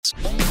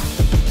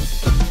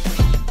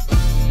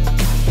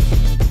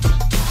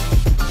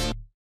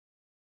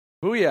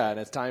Booyah, and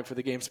it's time for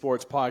the Game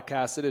Sports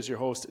Podcast. It is your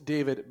host,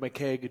 David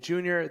McKeag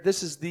Jr.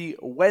 This is the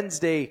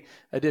Wednesday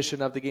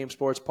edition of the Game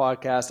Sports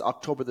Podcast,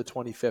 October the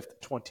 25th,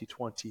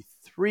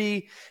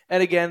 2023.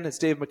 And again, it's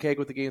Dave McKeag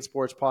with the Game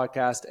Sports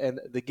Podcast, and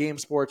the Game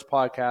Sports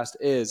Podcast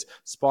is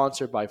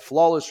sponsored by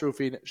Flawless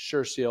Roofing,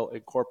 Sure Seal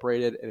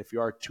Incorporated. And if you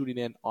are tuning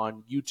in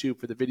on YouTube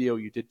for the video,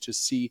 you did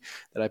just see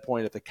that I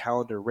pointed at the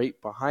calendar right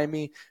behind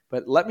me.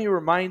 But let me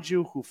remind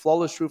you who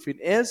Flawless Roofing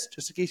is,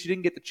 just in case you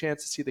didn't get the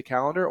chance to see the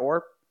calendar,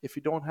 or if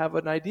you don't have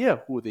an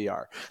idea who they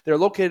are. They're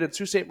located in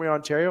Sault Ste. Marie,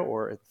 Ontario,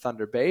 or in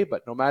Thunder Bay,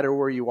 but no matter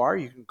where you are,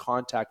 you can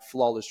contact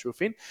Flawless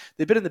Roofing.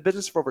 They've been in the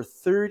business for over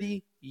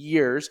 30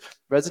 years.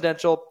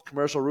 Residential,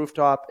 commercial,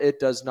 rooftop, it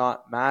does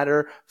not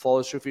matter.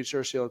 Flawless Roofing,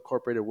 Sure Seal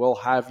Incorporated will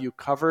have you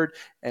covered.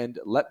 And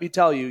let me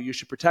tell you, you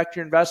should protect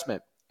your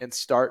investment and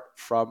start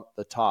from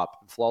the top.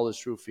 And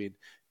Flawless Roofing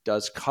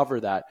does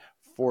cover that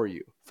for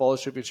you.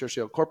 Flawless Roofing, Sure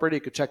Seal Incorporated.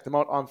 You can check them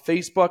out on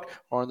Facebook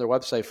or on their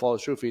website,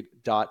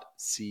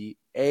 flawlessroofing.ca.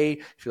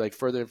 If you'd like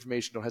further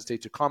information, don't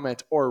hesitate to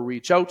comment or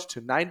reach out to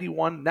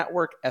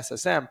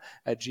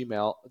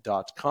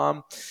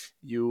 91networkssm@gmail.com.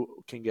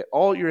 You can get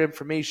all your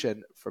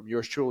information from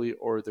yours truly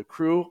or the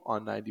crew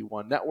on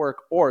 91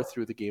 Network or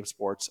through the Game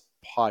Sports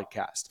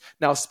Podcast.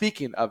 Now,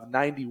 speaking of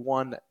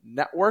 91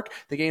 Network,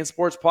 the Game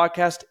Sports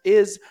Podcast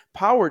is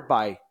powered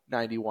by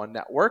 91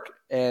 Network,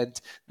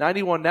 and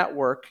 91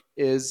 Network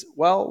is,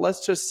 well,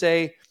 let's just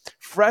say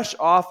fresh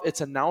off its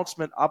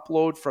announcement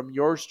upload from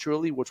yours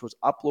truly, which was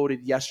uploaded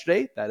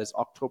yesterday. That is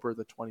October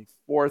the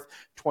 24th,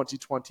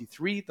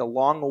 2023, the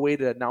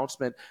long-awaited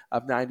announcement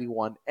of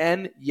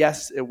 91N.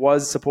 Yes, it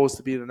was supposed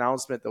to be an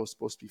announcement that was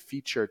supposed to be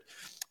featured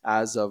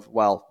as of,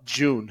 well,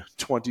 June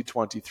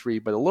 2023,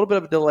 but a little bit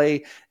of a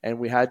delay, and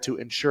we had to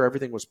ensure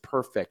everything was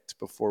perfect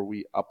before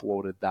we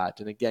uploaded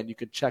that. And again, you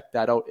can check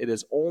that out. It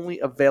is only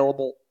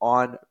available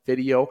on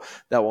video.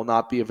 That will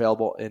not be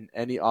available in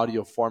any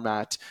audio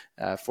format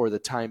for the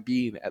time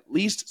being, at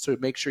least. So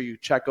make sure you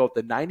check out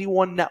the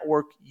 91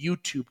 Network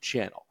YouTube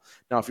channel.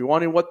 Now, if you're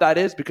wondering what that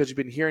is, because you've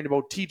been hearing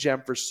about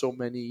TGEM for so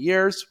many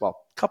years,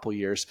 well, a couple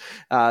years,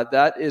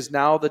 that is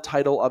now the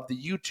title of the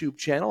YouTube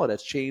channel. It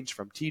has changed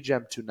from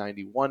TGEM to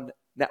 91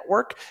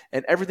 Network,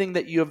 and everything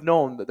that you have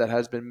known that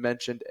has been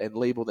mentioned and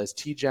labeled as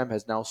TGEM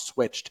has now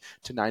switched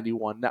to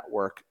 91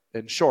 Network,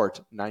 in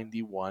short,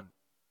 91N.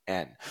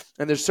 And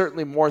there's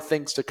certainly more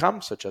things to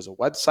come, such as a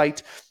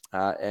website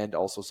and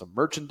also some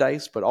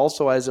merchandise, but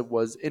also, as it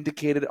was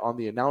indicated on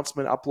the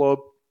announcement upload,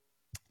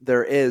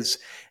 there is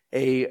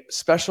a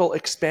special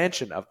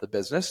expansion of the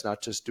business,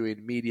 not just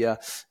doing media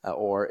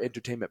or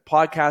entertainment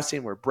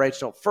podcasting. We're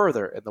branching out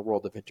further in the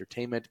world of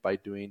entertainment by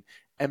doing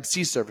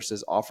MC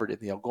services offered in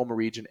the Algoma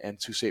region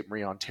and Sault Ste.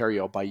 Marie,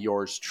 Ontario by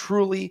yours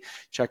truly.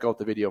 Check out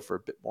the video for a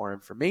bit more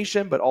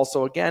information, but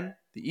also, again,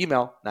 the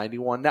email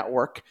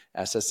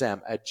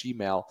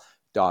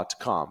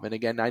 91networkssm@gmail.com. And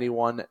again,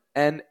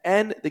 91N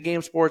and the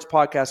Game Sports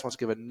Podcast wants to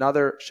give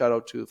another shout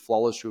out to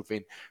Flawless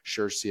Roofing,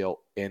 Sure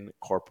Seal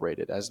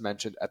Incorporated. As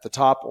mentioned at the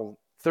top,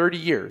 30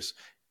 years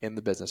in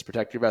the business.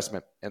 Protect your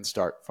investment and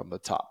start from the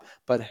top.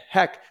 But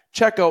heck,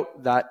 check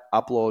out that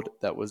upload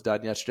that was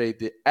done yesterday.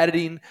 The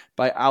editing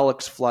by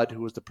Alex Flood,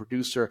 who was the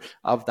producer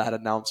of that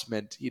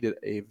announcement. He did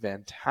a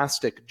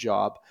fantastic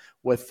job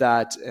with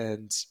that,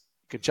 and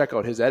you can check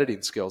out his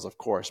editing skills, of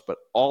course, but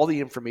all the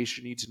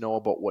information you need to know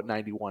about what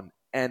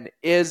 91N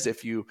is,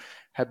 if you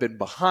have been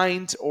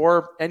behind,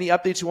 or any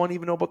updates you want to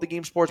even know about the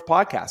Game Sports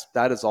Podcast,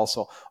 that is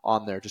also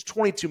on there. Just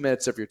 22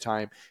 minutes of your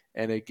time,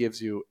 and it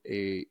gives you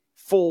a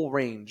full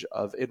range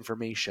of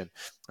information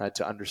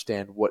to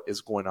understand what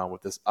is going on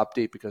with this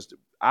update, because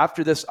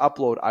after this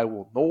upload, I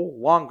will no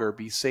longer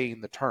be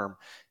saying the term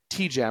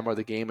TGEM, or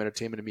the Game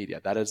Entertainment and Media.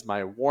 That is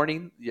my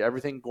warning.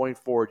 Everything going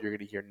forward, you're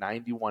going to hear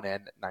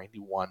 91N,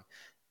 91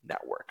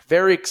 Network.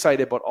 Very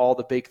excited about all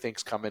the big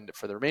things coming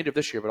for the remainder of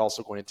this year, but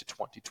also going into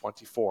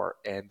 2024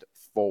 and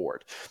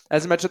forward.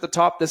 As I mentioned at the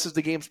top, this is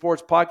the Game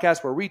Sports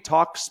Podcast, where we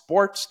talk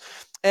sports.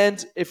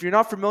 And if you're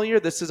not familiar,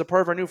 this is a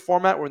part of our new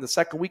format. We're in the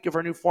second week of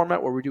our new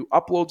format, where we do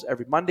uploads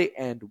every Monday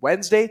and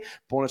Wednesday.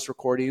 Bonus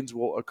recordings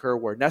will occur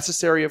where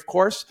necessary, of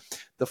course.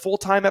 The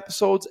full-time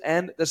episodes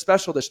and the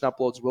special edition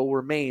uploads will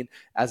remain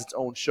as its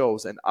own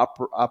shows and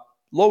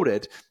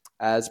uploaded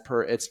as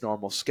per its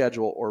normal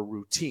schedule or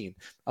routine.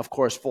 Of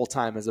course,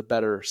 full-time is a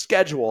better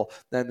schedule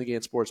than the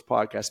Game Sports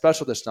Podcast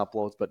special edition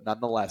uploads, but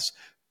nonetheless,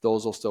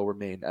 those will still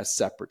remain as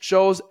separate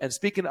shows. And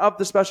speaking of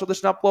the special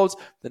edition uploads,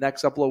 the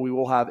next upload we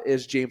will have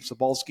is James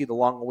Sobalski. The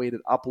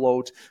long-awaited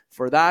upload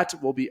for that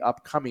will be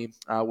upcoming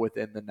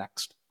within the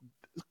next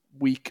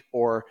week,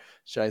 or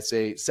should I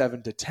say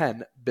 7 to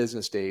 10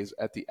 business days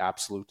at the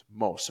absolute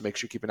most. So make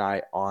sure you keep an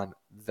eye on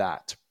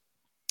that.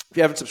 If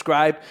you haven't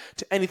subscribed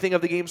to anything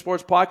of the Game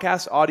Sports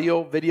Podcast,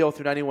 audio, video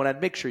through 91N,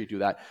 make sure you do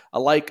that. A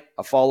like,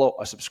 a follow,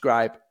 a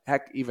subscribe,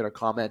 heck, even a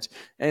comment.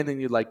 Anything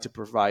you'd like to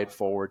provide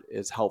forward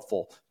is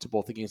helpful to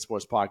both the Game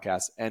Sports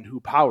Podcast and who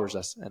powers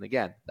us. And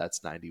again, that's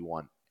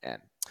 91N.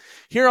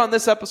 Here on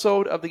this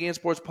episode of the Game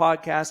Sports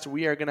Podcast,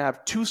 we are going to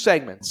have two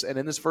segments. And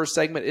in this first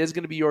segment is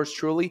going to be yours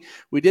truly.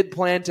 We did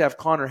plan to have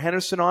Connor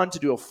Henderson on to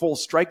do a full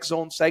strike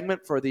zone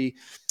segment for the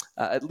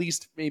at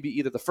least maybe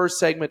either the first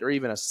segment or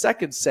even a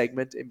second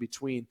segment in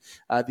between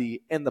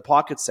the In the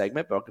Pocket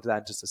segment. But I'll get to that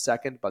in just a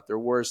second. But there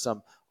were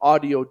some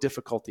audio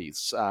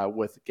difficulties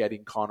with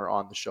getting Connor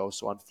on the show.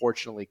 So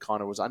unfortunately,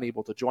 Connor was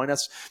unable to join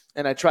us.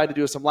 And I tried to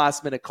do some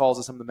last-minute calls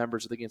to some of the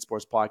members of the Game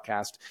Sports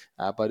Podcast,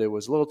 but it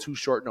was a little too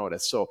short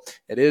notice. So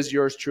it is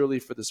yours truly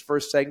for this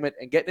first segment.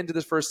 And getting into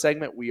this first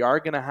segment, we are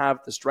going to have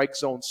the Strike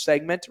Zone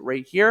segment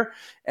right here.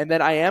 And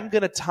then I am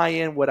going to tie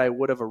in what I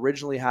would have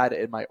originally had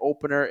in my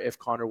opener if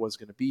Connor was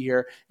going to be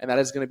here, and that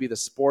is going to be the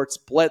Sports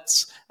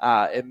Blitz.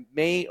 It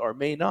may or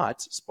may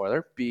not,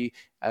 spoiler, be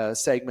a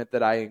segment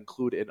that I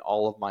include in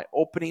all of my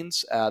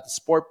openings. The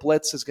Sport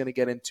Blitz is going to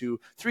get into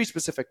three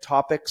specific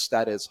topics.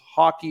 That is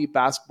hockey,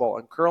 basketball,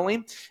 and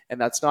curling. And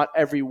that's not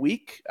every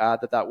week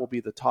that will be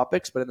the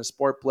topics. But in the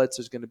Sport Blitz,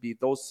 there's going to be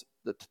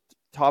the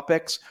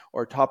topics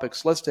or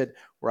topics listed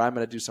where I'm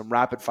going to do some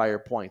rapid fire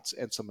points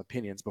and some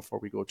opinions before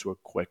we go to a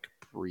quick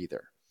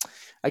breather.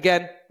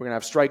 Again, we're going to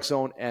have Strike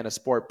Zone and a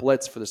Sport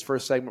Blitz for this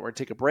first segment. We're going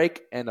to take a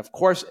break. And of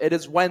course, it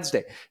is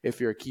Wednesday. If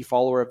you're a key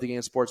follower of the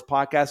Game Sports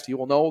Podcast, you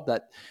will know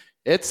that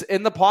it's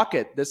In the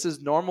Pocket. This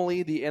is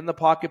normally the In the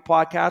Pocket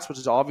podcast, which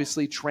is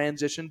obviously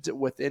transitioned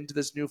into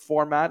this new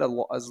format,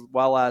 as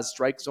well as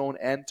Strike Zone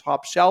and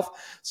Top Shelf.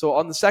 So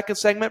on the second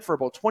segment, for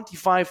about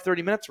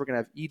 25-30 minutes, we're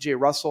going to have EJ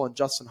Russell and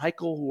Justin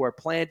Heichel, who are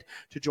planned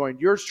to join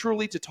yours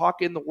truly to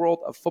talk in the world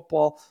of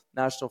football,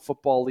 National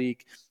Football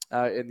League,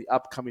 in the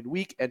upcoming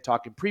week, and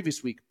talking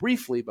previous week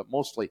briefly, but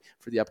mostly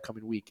for the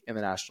upcoming week in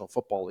the National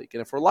Football League.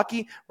 And if we're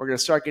lucky, we're going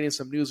to start getting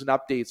some news and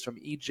updates from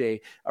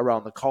EJ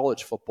around the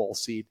college football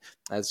scene,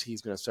 as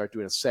he's going to start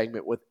doing a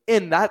segment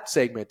within that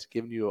segment,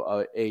 giving you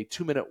a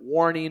 2-minute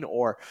warning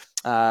or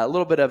a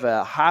little bit of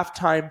a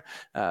halftime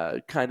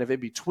kind of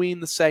in between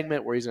the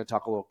segment where he's going to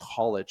talk a little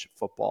college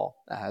football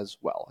as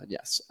well. And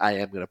yes, I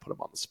am going to put him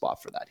on the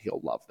spot for that.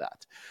 He'll love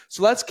that.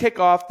 So let's kick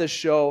off the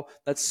show.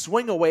 Let's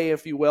swing away,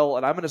 if you will.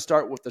 And I'm going to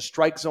start with the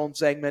Strike Zone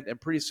segment.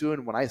 And pretty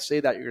soon, when I say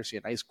that, you're going to see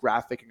a nice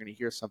graphic. You're going to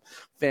hear some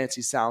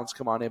fancy sounds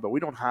come on in. But we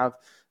don't have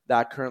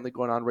that currently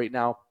going on right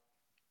now.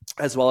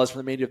 As well as for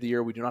the remainder of the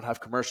year, we do not have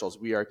commercials.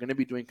 We are going to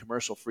be doing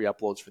commercial-free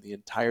uploads for the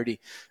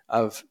entirety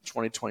of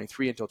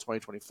 2023 until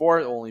 2024.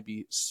 It will only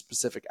be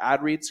specific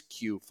ad reads,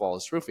 Q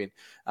Flawless Roofing,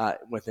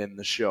 within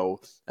the show,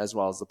 as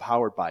well as the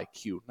Powered by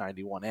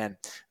Q91N.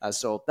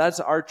 So that's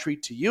our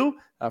treat to you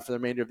for the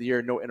remainder of the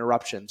year. No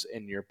interruptions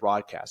in your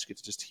broadcast. You get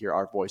to just hear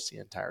our voice the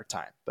entire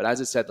time. But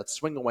as I said, let's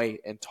swing away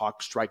and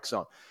talk Strike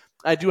Zone.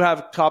 I do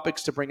have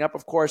topics to bring up,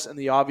 of course, and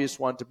the obvious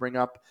one to bring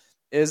up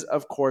is,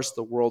 of course,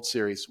 the World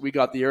Series. We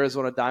got the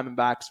Arizona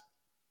Diamondbacks,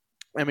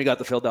 and we got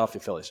the Philadelphia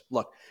Phillies.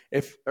 Look,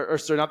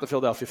 not the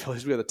Philadelphia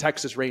Phillies. We got the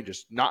Texas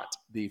Rangers, not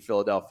the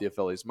Philadelphia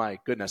Phillies. My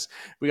goodness.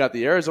 We got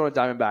the Arizona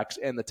Diamondbacks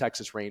and the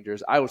Texas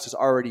Rangers. I was just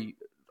already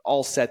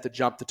all set to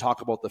jump to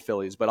talk about the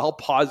Phillies, but I'll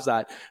pause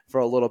that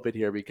for a little bit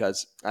here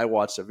because I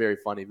watched a very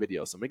funny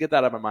video. So I'm going to get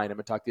that out of my mind. I'm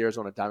going to talk the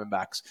Arizona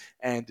Diamondbacks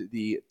and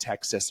the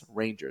Texas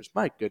Rangers.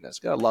 My goodness.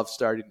 Got to love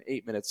starting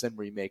 8 minutes in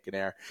where you make an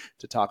error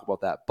to talk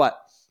about that. But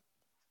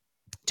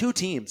two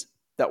teams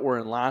that were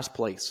in last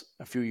place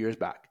a few years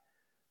back,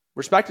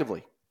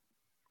 respectively,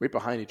 right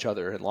behind each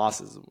other in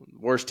losses,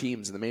 worst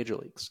teams in the major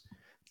leagues.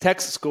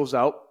 Texas goes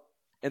out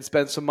and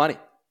spends some money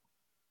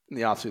in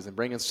the offseason,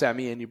 bring in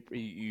Semi, and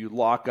you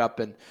lock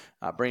up and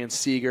bring in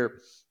Seager.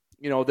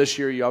 You know, this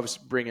year you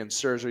obviously bring in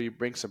Scherzer, you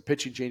bring some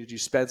pitching changes, you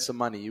spend some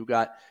money. You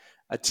got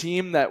a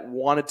team that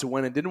wanted to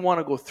win and didn't want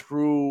to go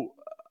through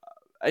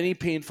any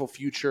painful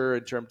future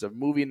in terms of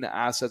moving the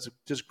assets,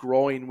 just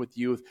growing with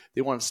youth.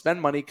 They want to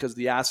spend money because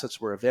the assets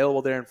were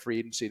available there in free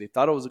agency. They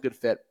thought it was a good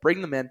fit.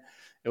 Bring them in.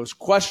 It was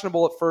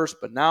questionable at first,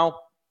 but now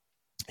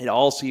it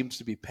all seems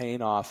to be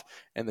paying off.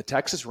 And the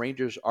Texas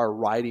Rangers are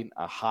riding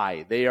a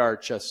high. They are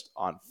just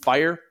on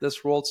fire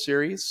this World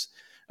Series,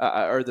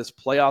 or this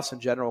playoffs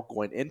in general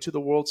going into the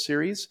World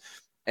Series.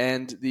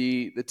 And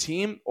the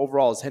team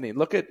overall is hitting.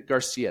 Look at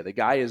Garcia. The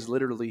guy is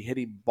literally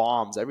hitting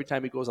bombs every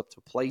time he goes up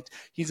to plate.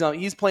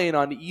 He's playing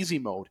on easy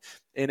mode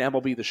in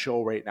MLB The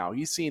Show right now.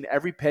 He's seeing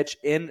every pitch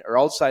in or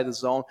outside the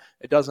zone.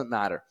 It doesn't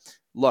matter.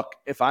 Look,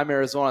 if I'm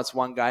Arizona, it's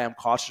one guy I'm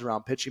cautious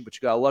around pitching, but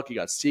you got to look. You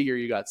got Seager,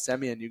 you got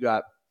Semien, you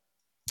got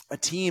a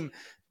team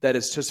that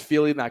is just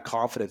feeling that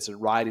confidence and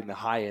riding the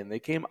high end. They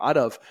came out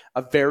of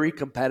a very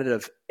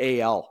competitive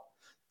AL.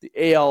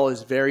 The AL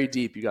is very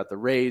deep. You got the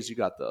Rays, you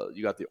got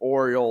the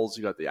Orioles,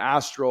 you got the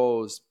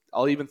Astros.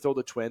 I'll even throw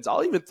the Twins.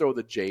 I'll even throw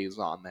the Jays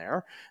on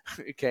there.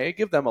 Okay,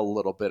 give them a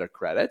little bit of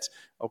credit.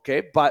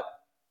 Okay, but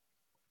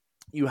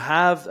you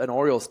have an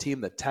Orioles team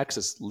that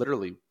Texas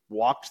literally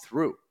walked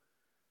through,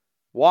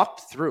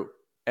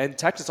 and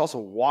Texas also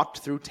walked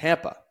through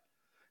Tampa.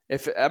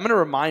 If I'm going to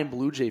remind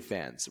Blue Jay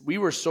fans, we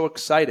were so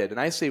excited, and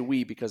I say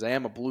we because I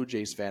am a Blue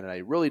Jays fan, and I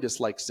really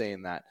dislike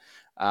saying that.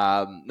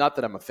 Not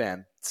that I'm a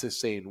fan, it's just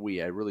saying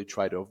we. I really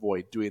try to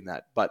avoid doing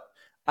that. But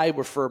I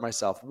refer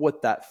myself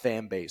with that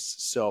fan base.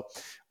 So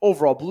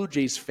overall, Blue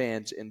Jays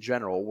fans in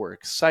general were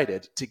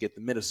excited to get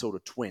the Minnesota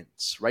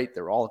Twins, right?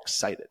 They're all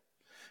excited.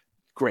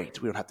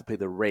 Great. We don't have to play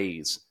the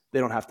Rays. They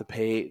don't have to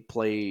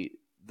play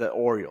the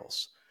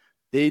Orioles.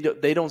 They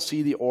don't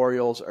see the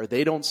Orioles, or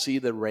they don't see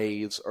the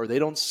Rays, or they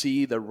don't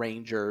see the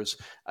Rangers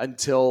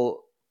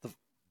until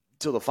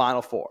the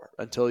Final Four,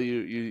 until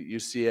you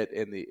see it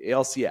in the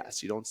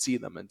ALCS. You don't see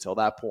them until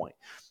that point.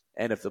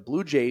 And if the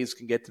Blue Jays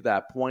can get to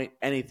that point,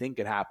 anything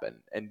could happen.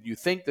 And you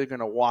think they're going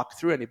to walk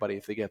through anybody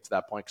if they get to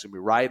that point, because they'll be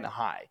riding a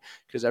high.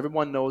 Because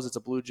everyone knows it's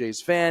a Blue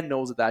Jays fan,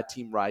 knows that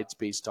team rides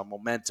based on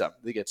momentum.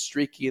 They get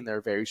streaky, and they're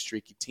a very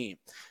streaky team.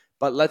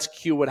 But let's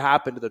cue what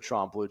happened to the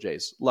Toronto Blue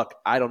Jays. Look,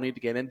 I don't need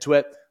to get into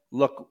it.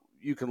 Look,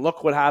 you can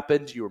look what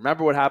happened. You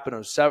remember what happened.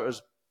 It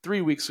was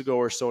 3 weeks ago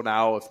or so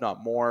now, if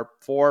not more,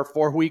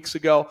 4 weeks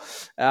ago,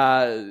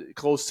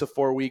 close to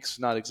 4 weeks,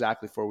 not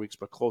exactly 4 weeks,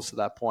 but close to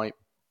that point.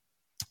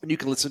 And you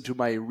can listen to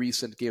my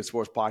recent Game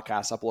Sports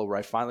podcast upload where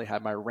I finally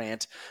had my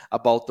rant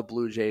about the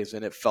Blue Jays,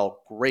 and it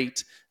felt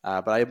great.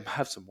 But I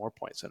have some more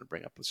points I'm going to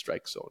bring up with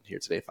Strike Zone here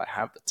today if I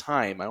have the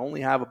time. I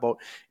only have about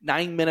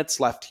 9 minutes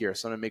left here,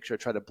 so I'm going to make sure I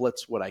try to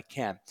blitz what I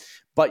can.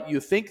 But you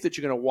think that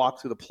you're going to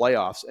walk through the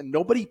playoffs, and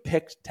nobody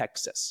picked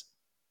Texas.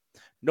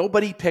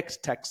 Nobody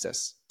picked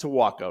Texas to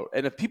walk out.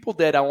 And if people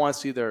did, I want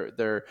to see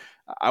their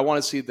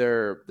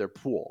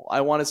pool.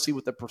 I want to see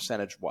what the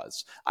percentage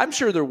was. I'm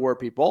sure there were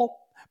people,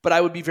 but I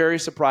would be very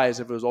surprised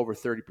if it was over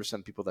 30%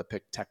 of people that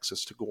picked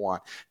Texas to go on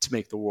to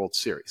make the World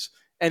Series.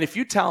 And if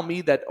you tell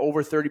me that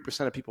over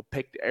 30% of people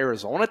picked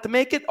Arizona to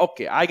make it,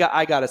 okay, I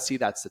got to see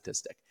that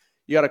statistic.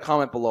 You got to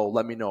comment below,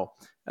 let me know,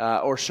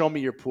 or show me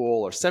your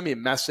pool, or send me a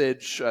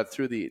message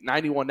through the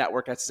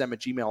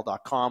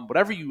 91network@gmail.com,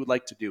 whatever you would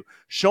like to do.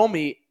 Show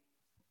me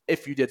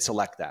if you did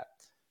select that.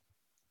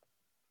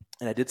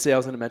 And I did say I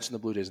was going to mention the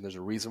Blue Jays, and there's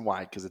a reason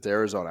why, because it's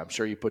Arizona. I'm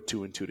sure you put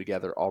 2 and 2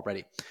 together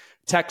already.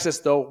 Texas,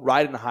 though,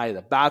 riding high.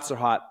 The bats are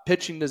hot.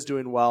 Pitching is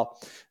doing well.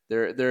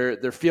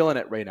 They're feeling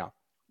it right now.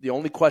 The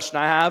only question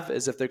I have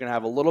is if they're going to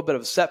have a little bit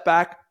of a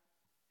setback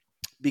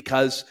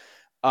because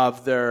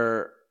of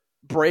their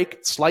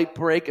slight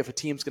break, if a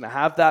team's going to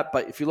have that.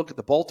 But if you look at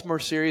the Baltimore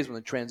series, when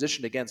they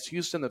transitioned against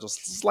Houston, there's a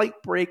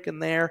slight break in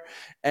there.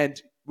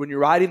 And when you're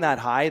riding that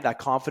high, that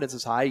confidence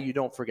is high, you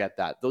don't forget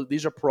that.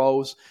 These are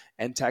pros,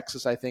 and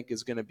Texas, I think,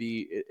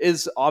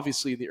 is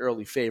obviously the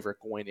early favorite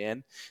going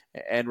in,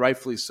 and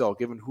rightfully so,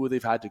 given who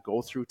they've had to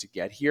go through to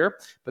get here.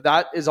 But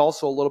that is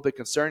also a little bit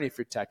concerning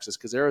for Texas,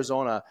 because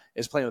Arizona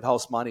is playing with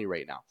house money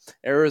right now.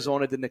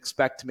 Arizona didn't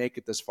expect to make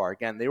it this far.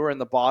 Again, they were in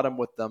the bottom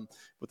with the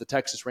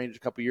Texas Rangers a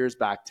couple years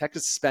back.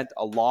 Texas spent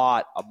a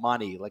lot of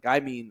money,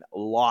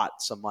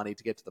 lots of money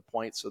to get to the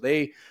point. So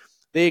they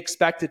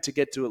expected to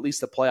get to at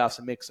least the playoffs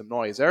and make some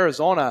noise.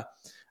 Arizona,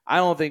 I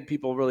don't think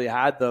people really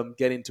had them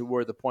getting to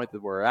where the point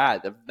that we're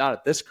at. Not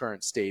at this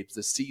current stage,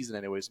 this season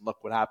anyways. And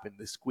look what happened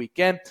this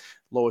weekend.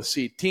 Lowest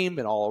seed team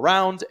and all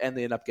around, and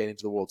they end up getting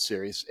to the World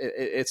Series.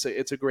 It's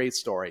a great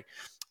story.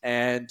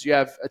 And you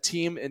have a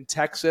team in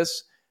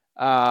Texas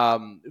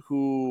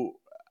who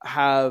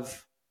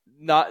have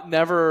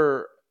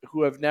never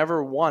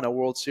won a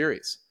World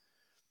Series.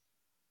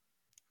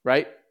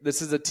 Right?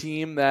 This is a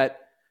team that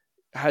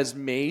has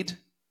made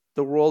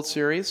the World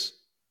Series.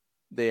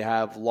 They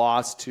have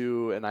lost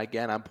to, and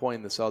again, I'm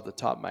pointing this out at the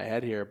top of my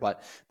head here,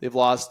 but they've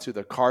lost to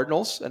the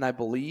Cardinals, and I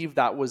believe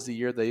that was the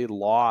year they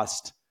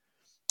lost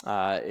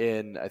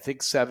in, I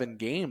think, 7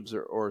 games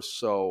or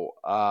so.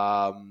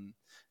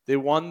 They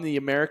won the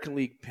American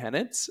League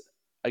pennant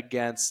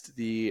against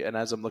and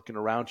as I'm looking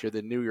around here,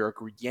 the New York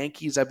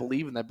Yankees, I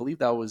believe, and I believe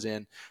that was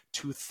in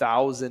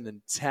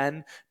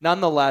 2010.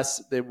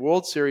 Nonetheless, the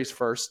World Series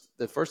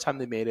the first time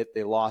they made it,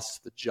 they lost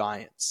to the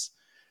Giants.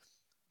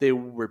 They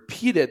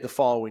repeated the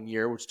following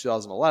year, which was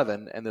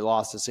 2011, and they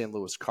lost to St.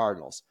 Louis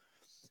Cardinals.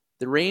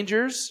 The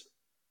Rangers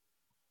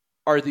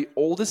are the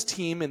oldest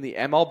team in the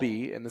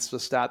MLB, and this is a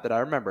stat that I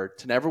remember,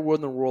 to never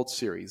win the World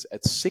Series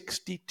at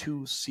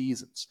 62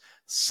 seasons.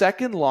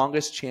 Second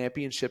longest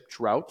championship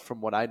drought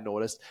from what I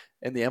noticed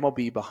in the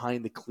MLB,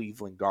 behind the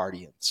Cleveland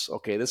Guardians.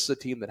 Okay, this is a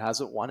team that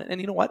hasn't won it. And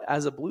you know what?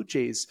 As a Blue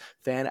Jays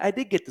fan, I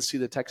did get to see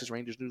the Texas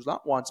Rangers news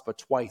not once, but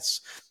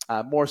twice,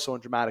 more so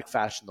in dramatic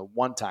fashion than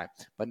one time.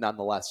 But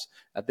nonetheless,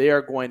 they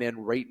are going in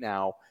right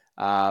now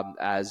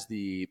as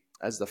the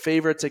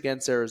favorites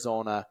against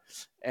Arizona,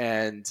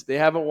 and they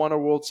haven't won a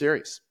World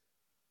Series.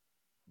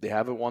 They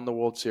haven't won the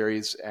World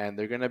Series, and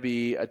they're going to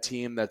be a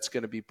team that's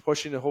going to be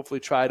pushing to hopefully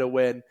try to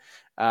win.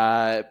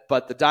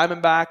 But the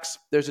Diamondbacks,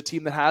 there's a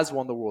team that has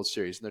won the World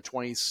Series in their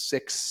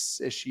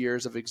 26-ish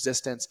years of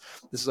existence.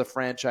 This is a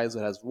franchise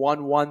that has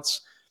won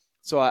once.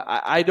 So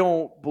I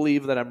don't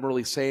believe that I'm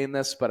really saying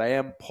this, but I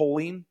am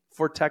pulling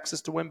for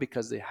Texas to win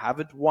because they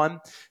haven't won.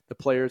 The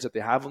players that they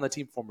have on that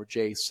team, former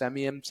Jay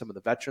Semien, some of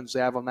the veterans they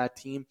have on that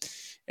team.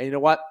 And you know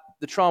what?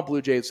 the Toronto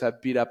Blue Jays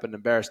have beat up and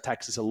embarrassed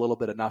Texas a little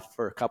bit enough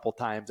for a couple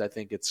times. I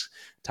think it's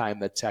time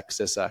that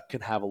Texas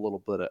can have a little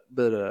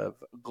bit of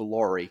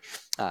glory.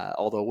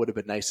 Although it would have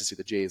been nice to see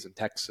the Jays and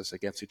Texas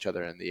against each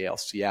other in the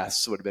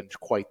ALCS. It would have been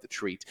quite the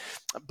treat.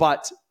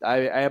 But I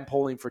am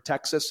polling for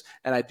Texas,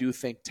 and I do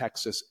think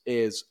Texas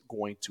is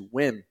going to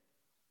win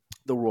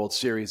the World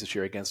Series this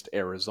year against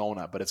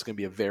Arizona, but it's going to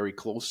be a very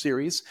close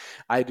series.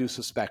 I do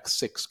suspect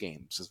 6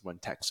 games is when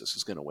Texas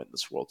is going to win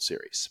this World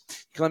Series. You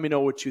can let me know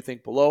what you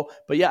think below.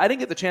 But yeah, I didn't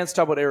get the chance to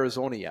talk about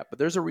Arizona yet, but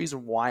there's a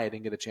reason why I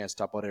didn't get a chance to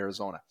talk about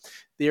Arizona.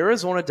 The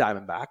Arizona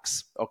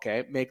Diamondbacks,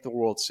 make the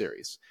World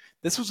Series.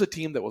 This was a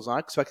team that was not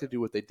expected to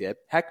do what they did.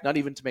 Heck, not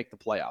even to make the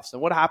playoffs.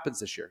 And what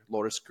happens this year?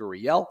 Lourdes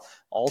Gurriel,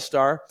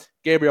 All-Star.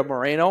 Gabriel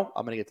Moreno,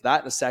 I'm going to get to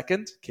that in a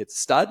second. Kid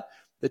stud.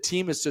 The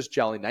team is just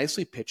gelling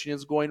nicely. Pitching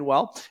is going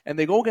well. And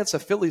they go against a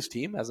Phillies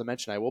team. As I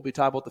mentioned, I will be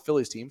talking about the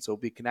Phillies team, so we'll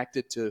be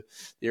connected to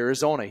the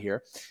Arizona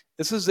here.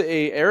 This is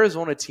a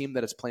Arizona team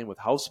that is playing with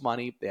house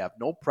money. They have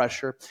no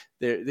pressure.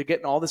 They're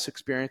getting all this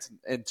experience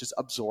and just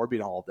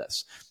absorbing all of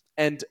this.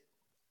 And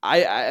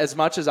I as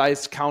much as I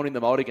was counting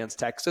them out against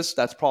Texas,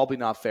 that's probably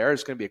not fair.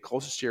 It's going to be a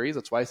closer series.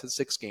 That's why I said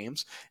 6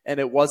 games. And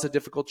it was a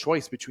difficult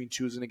choice between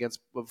choosing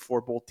for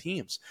both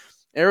teams.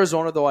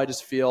 Arizona, though, I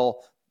just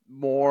feel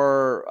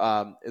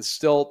more is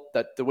still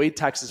that the way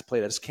Texas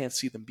played, I just can't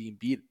see them being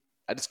beat.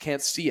 I just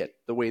can't see it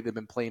the way they've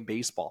been playing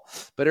baseball.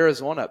 But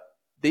Arizona,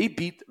 they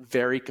beat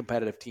very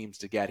competitive teams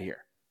to get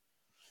here.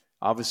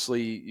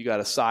 Obviously, you got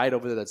a side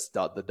over there that's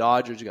the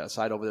Dodgers. You got a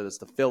side over there that's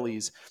the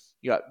Phillies.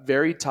 You got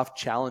very tough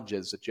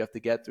challenges that you have to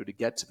get through to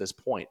get to this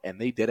point,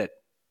 and they did it.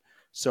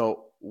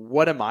 So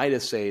what am I to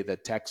say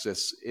that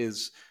Texas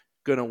is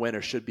going to win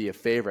or should be a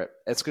favorite?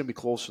 It's going to be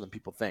closer than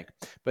people think.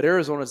 But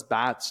Arizona's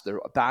bats, their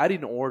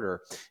batting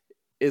order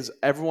is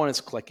everyone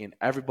is clicking,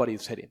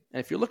 everybody's hitting.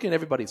 And if you're looking at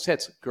everybody's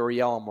hits,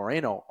 Gurriel and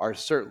Moreno are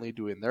certainly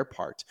doing their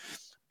part.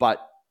 But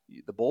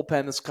the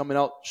bullpen is coming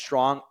out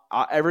strong.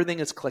 Everything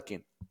is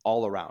clicking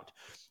all around.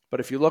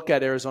 But if you look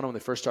at Arizona when they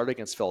first started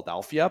against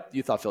Philadelphia,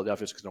 you thought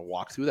Philadelphia was going to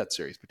walk through that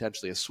series,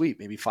 potentially a sweep,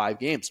 maybe 5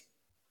 games.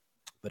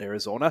 But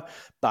Arizona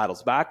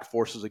battles back,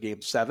 forces a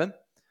game 7.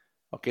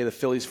 Okay, the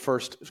Phillies'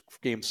 first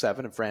game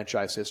 7 in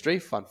franchise history.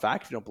 Fun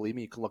fact, if you don't believe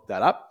me, you can look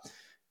that up.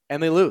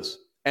 And they lose.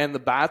 And the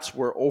bats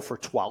were 0 for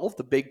 12.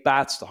 The big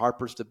bats, the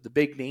Harpers, the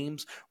big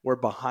names were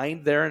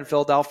behind there in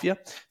Philadelphia.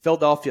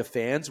 Philadelphia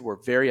fans were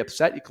very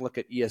upset. You can look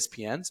at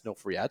ESPN's, no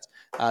free ads,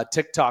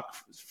 TikTok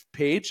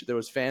page. There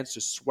was fans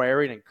just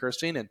swearing and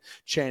cursing and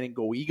chanting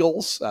 "Go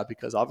Eagles"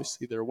 because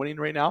obviously they're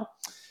winning right now.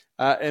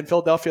 And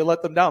Philadelphia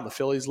let them down. The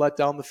Phillies let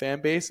down the fan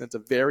base. And it's a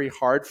very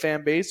hard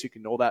fan base. You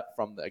can know that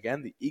from,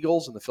 the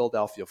Eagles and the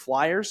Philadelphia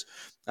Flyers.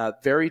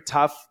 Very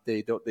tough.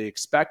 They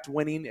expect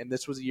winning. And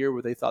this was a year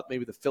where they thought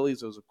maybe the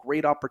Phillies was a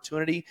great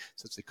opportunity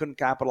since they couldn't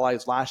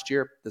capitalize last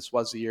year. This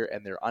was the year,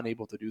 and they're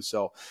unable to do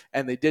so.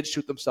 And they did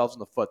shoot themselves in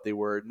the foot. They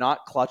were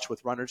not clutch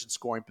with runners in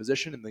scoring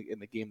position in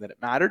the game that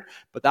it mattered.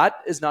 But that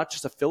is not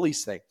just a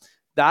Phillies thing.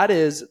 That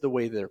is the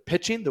way they're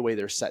pitching, the way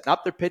they're setting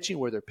up their pitching,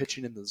 where they're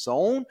pitching in the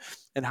zone,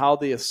 and how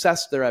they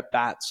assess their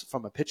at-bats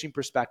from a pitching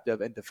perspective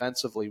and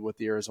defensively with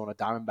the Arizona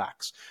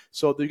Diamondbacks.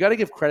 So you got to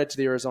give credit to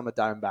the Arizona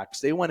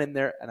Diamondbacks. They went in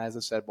there, and as I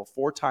said about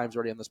 4 times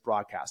already on this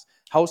broadcast,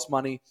 house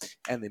money,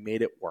 and they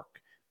made it work.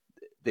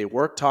 They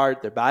worked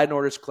hard. Their batting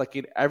order's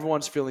clicking.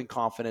 Everyone's feeling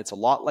confident. It's a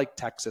lot like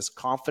Texas,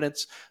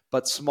 confidence,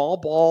 but small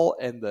ball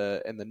and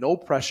the no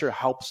pressure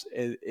helps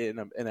in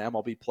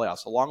MLB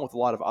playoffs, along with a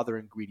lot of other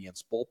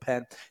ingredients: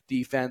 bullpen,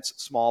 defense,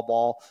 small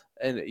ball,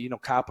 and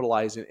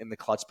capitalizing in the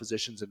clutch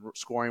positions and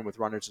scoring with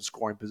runners in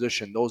scoring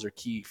position. Those are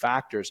key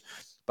factors.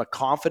 But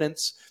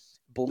confidence,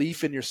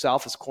 belief in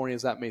yourself, as corny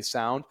as that may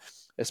sound,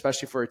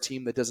 especially for a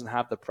team that doesn't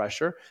have the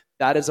pressure,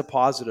 that is a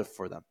positive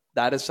for them.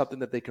 That is something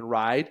that they can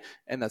ride,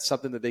 and that's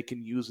something that they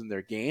can use in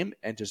their game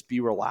and just be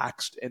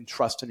relaxed and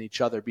trust in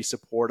each other, be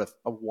supportive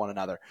of one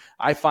another.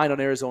 I find on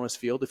Arizona's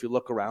field, if you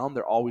look around,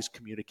 they're always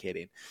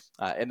communicating.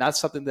 And that's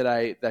something that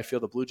I feel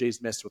the Blue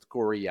Jays missed with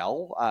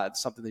Gurriel.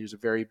 It's something that he was a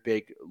very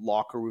big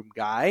locker room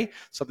guy,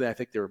 something I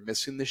think they were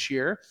missing this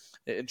year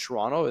in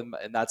Toronto.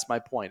 And that's my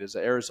point, is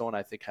that Arizona,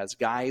 I think, has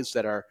guys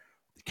that are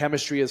 – the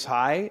chemistry is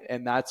high,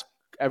 and that's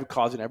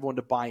causing everyone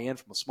to buy in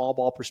from a small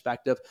ball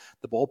perspective.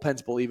 The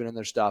bullpen's believing in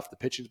their stuff, the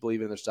pitching's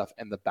believing in their stuff,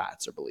 and the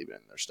bats are believing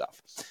in their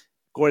stuff.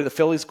 Going to the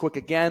Phillies quick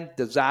again,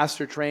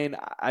 disaster train.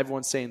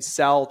 Everyone's saying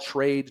sell,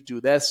 trade,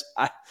 do this.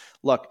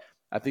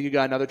 I think you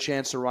got another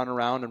chance to run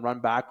around and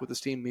run back with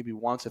this team maybe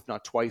once, if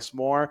not twice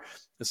more.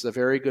 This is a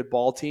very good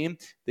ball team.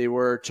 They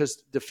were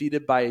just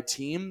defeated by a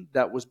team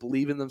that was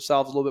believing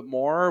themselves a little bit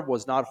more,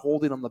 was not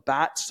holding on the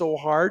bat so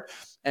hard,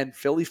 and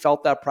Philly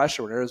felt that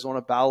pressure. When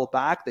Arizona battled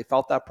back, they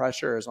felt that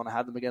pressure. Arizona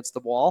had them against the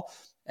wall,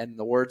 and in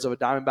the words of a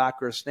diamondback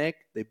or a snake,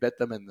 they bit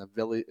them, and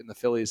the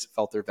Phillies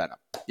felt their venom.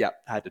 Yeah,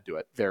 had to do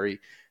it. Very,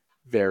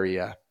 very,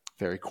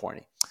 very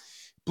corny.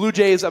 Blue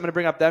Jays, I'm going to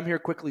bring up them here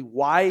quickly.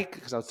 Why?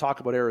 Because I was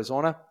talking about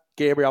Arizona.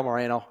 Gabriel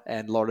Moreno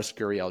and Lourdes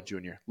Gurriel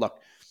Jr. Look,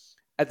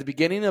 at the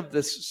beginning of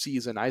this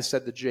season, I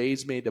said the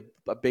Jays made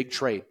a big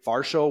trade.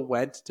 Varsho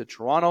went to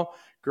Toronto.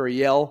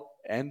 Gurriel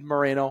and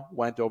Moreno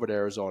went over to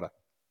Arizona.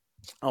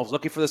 I was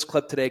looking for this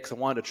clip today because I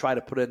wanted to try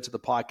to put it into the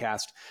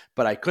podcast,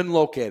 but I couldn't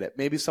locate it.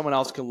 Maybe someone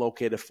else can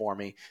locate it for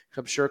me.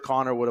 I'm sure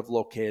Connor would have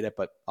located it,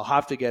 but I'll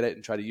have to get it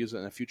and try to use it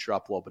in a future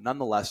upload. But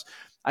nonetheless,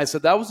 I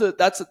said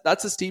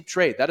that's a steep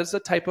trade. That is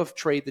the type of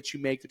trade that you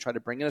make to try to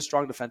bring in a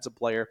strong defensive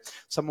player,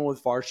 someone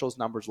with Varshall's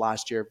numbers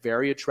last year,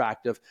 very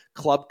attractive,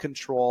 club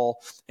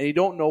control, and you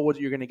don't know what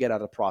you're going to get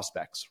out of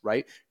prospects,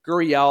 right?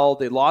 Gurriel,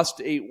 they lost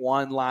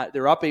 8-1.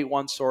 They're up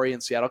 8-1,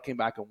 and Seattle came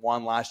back and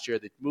won last year.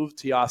 They moved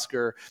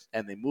Teoscar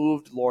and they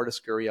moved Lourdes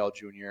Gurriel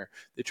Jr.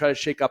 They tried to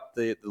shake up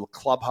the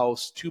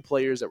clubhouse. Two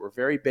players that were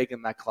very big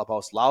in that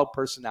clubhouse, loud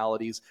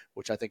personalities,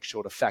 which I think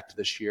showed effect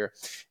this year.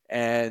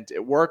 And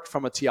it worked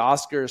from a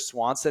Teoscar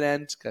Swanson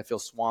end. I feel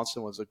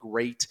Swanson was a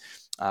great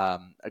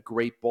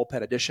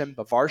bullpen addition.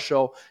 But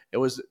Varshall,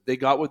 they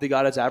got what they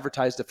got as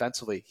advertised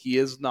defensively. He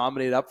is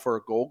nominated up for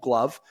a Gold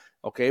Glove.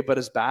 Okay, but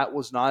his bat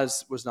was not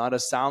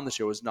as sound this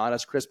year, was not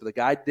as crisp. But the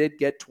guy did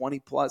get 20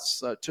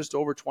 plus, just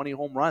over 20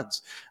 home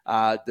runs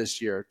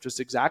this year, just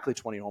exactly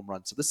 20 home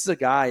runs. So this is a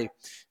guy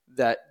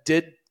that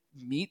did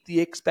meet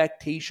the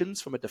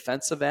expectations from a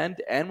defensive end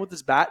and with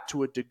his bat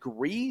to a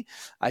degree.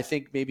 I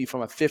think maybe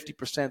from a 50%,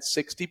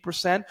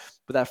 60%,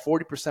 but that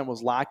 40%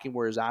 was lacking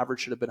where his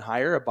average should have been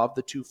higher, above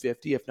the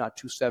 250, if not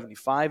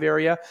 275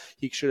 area.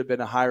 He should have been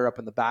higher up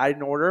in the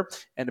batting order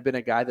and have been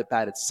a guy that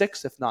batted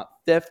sixth, if not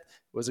fifth.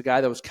 It was a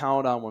guy that was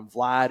counted on when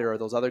Vlad or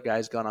those other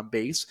guys got on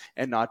base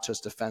and not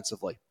just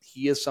defensively.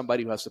 He is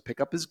somebody who has to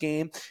pick up his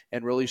game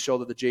and really show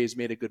that the Jays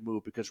made a good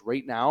move because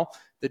right now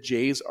the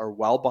Jays are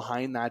well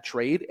behind that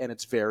trade and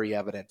it's very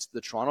evident. The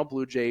Toronto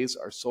Blue Jays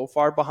are so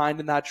far behind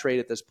in that trade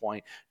at this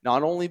point,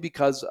 not only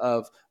because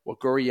of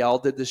what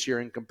Gurriel did this year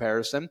in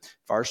comparison.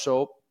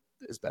 Varshall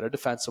is better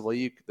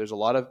defensively. There's a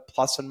lot of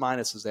plus and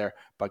minuses there,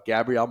 but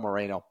Gabriel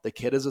Moreno, the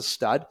kid is a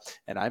stud.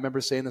 And I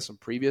remember saying this in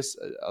previous,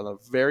 a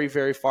very,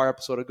 very far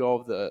episode ago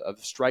of the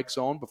Strike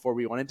Zone before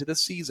we went into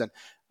this season.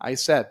 I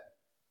said,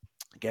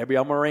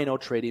 Gabriel Moreno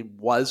trading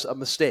was a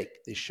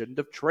mistake. They shouldn't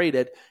have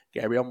traded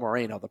Gabriel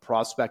Moreno. The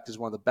prospect is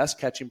one of the best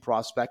catching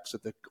prospects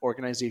that the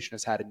organization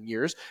has had in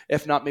years,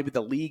 if not maybe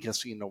the league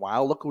has seen in a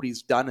while. Look what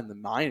he's done in the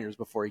minors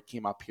before he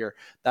came up here.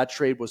 That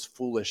trade was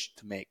foolish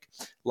to make.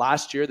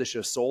 Last year, they should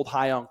have sold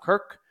high on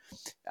Kirk.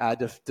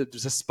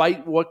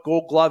 Despite what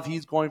Gold Glove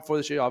he's going for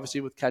this year, obviously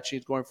with catching,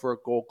 he's going for a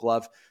Gold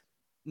Glove.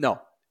 No.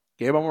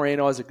 Gabriel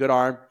Moreno has a good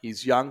arm.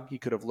 He's young. He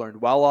could have learned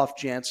well off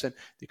Jansen.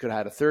 They could have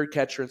had a third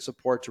catcher in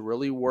support to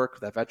really work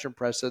with that veteran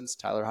presence.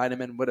 Tyler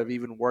Heineman would have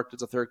even worked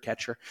as a third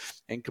catcher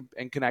in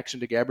connection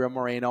to Gabriel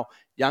Moreno.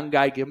 Young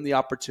guy, give him the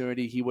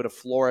opportunity. He would have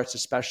flourished,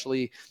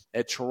 especially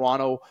at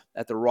Toronto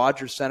at the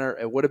Rogers Center.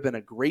 It would have been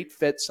a great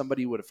fit.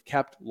 Somebody would have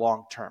kept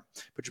long term.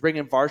 But you bring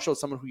in Varshall,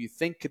 someone who you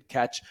think could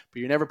catch, but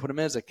you never put him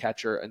in as a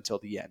catcher until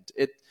the end.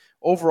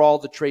 Overall,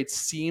 the trade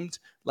seemed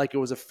like it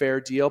was a fair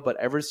deal, but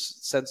ever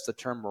since the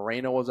term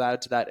Moreno was added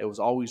to that, it was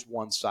always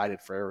one-sided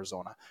for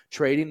Arizona.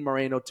 Trading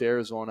Moreno to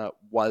Arizona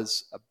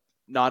was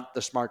not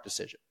the smart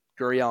decision.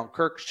 Gurriel and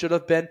Kirk should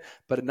have been,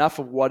 but enough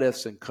of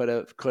what-ifs and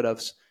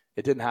could-haves.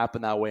 It didn't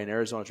happen that way, and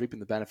Arizona's reaping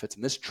the benefits,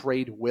 and this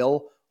trade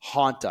will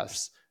haunt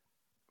us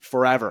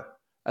forever.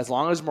 As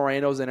long as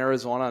Moreno's in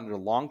Arizona under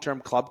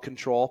long-term club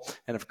control,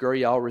 and if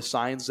Gurriel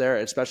resigns there,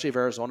 especially if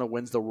Arizona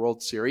wins the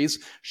World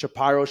Series,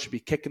 Shapiro should be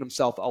kicking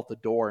himself out the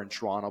door in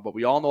Toronto. But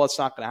we all know it's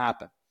not going to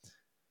happen.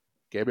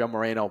 Gabriel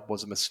Moreno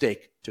was a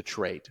mistake to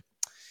trade.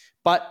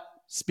 But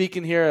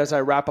speaking here as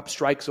I wrap up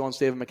Strike Zone,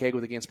 David McKay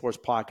with the Game Sports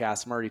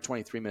Podcast. I'm already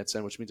 23 minutes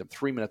in, which means I'm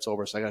 3 minutes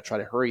over, so I got to try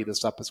to hurry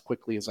this up as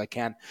quickly as I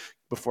can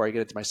before I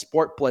get into my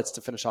Sport Blitz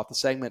to finish off the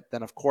segment.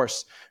 Then, of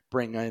course,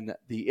 bring in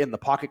the In the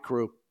Pocket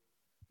crew.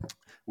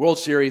 World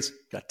Series, you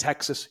got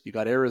Texas, you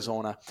got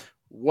Arizona.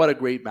 What a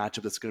great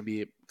matchup that's going to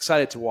be.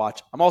 Excited to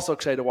watch. I'm also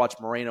excited to watch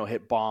Moreno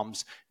hit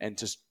bombs and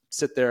just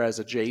sit there as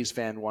a Jays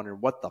fan wondering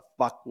what the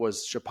fuck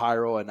was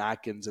Shapiro and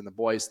Atkins and the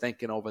boys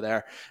thinking over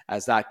there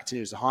as that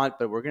continues to haunt.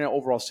 But we're going to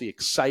overall see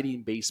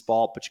exciting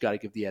baseball, but you got to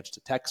give the edge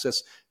to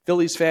Texas.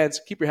 Phillies fans,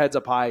 keep your heads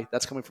up high.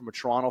 That's coming from a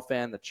Toronto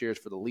fan that cheers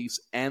for the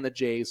Leafs and the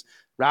Jays.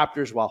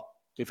 Raptors, well,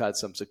 we've had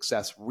some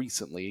success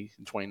recently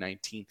in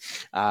 2019.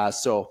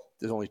 So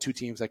there's only two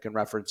teams I can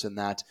reference in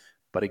that.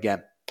 But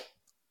again,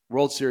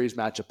 World Series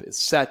matchup is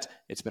set.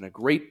 It's been a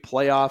great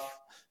playoff,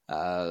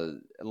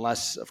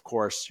 unless, of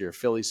course, you're a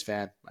Phillies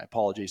fan. My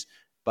apologies.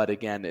 But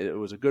again, it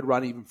was a good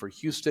run even for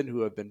Houston,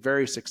 who have been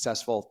very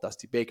successful.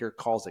 Dusty Baker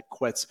calls it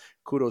quits.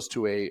 Kudos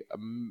to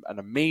an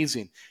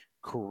amazing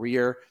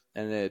career.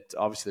 And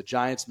obviously the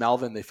Giants,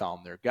 Melvin, they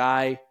found their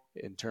guy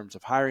in terms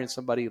of hiring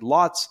somebody.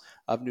 Lots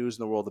of news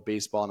in the world of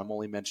baseball, and I'm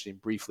only mentioning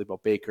briefly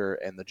about Baker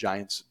and the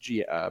Giants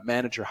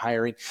manager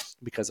hiring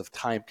because of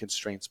time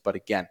constraints. But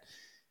again,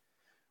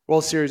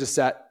 World Series is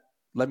set.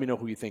 Let me know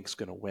who you think is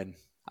going to win.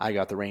 I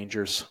got the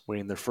Rangers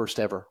winning their first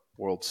ever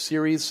World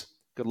Series.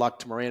 Good luck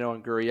to Moreno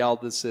and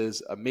Gurriel. This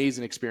is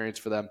amazing experience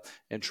for them,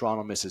 and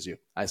Toronto misses you.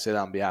 I say that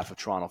on behalf of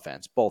Toronto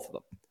fans, both of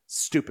them.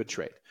 Stupid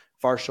trade.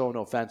 Varshall,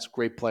 no offense,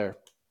 great player.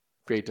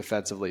 Great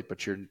defensively,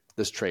 but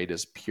this trade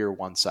is pure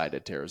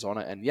one-sided to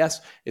Arizona. And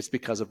yes, it's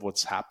because of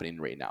what's happening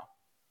right now.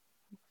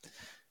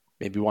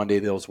 maybe one day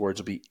those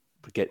words will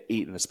get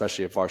eaten,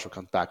 especially if Varsho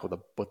comes back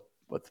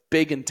with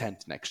big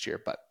intent next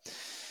year. But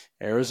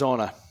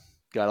Arizona,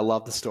 gotta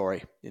love the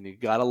story, and you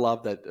gotta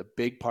love that a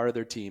big part of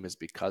their team is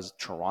because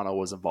Toronto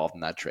was involved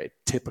in that trade.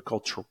 Typical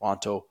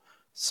Toronto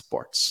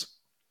sports.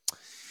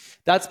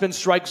 That's been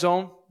Strike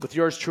Zone with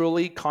yours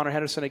truly. Connor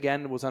Henderson,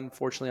 again, was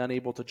unfortunately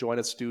unable to join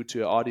us due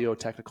to audio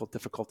technical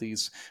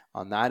difficulties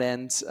on that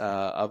end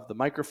of the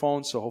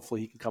microphone. So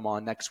hopefully he can come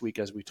on next week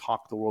as we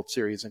talk the World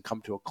Series and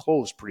come to a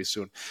close pretty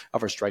soon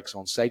of our Strike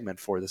Zone segment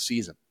for the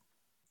season.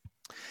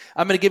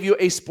 I'm going to give you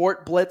a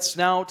Sport Blitz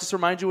now. Just to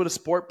remind you what a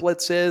Sport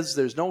Blitz is.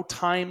 There's no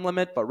time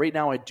limit, but right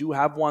now I do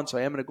have one, so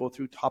I am going to go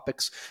through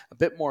topics a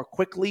bit more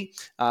quickly.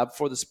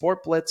 For the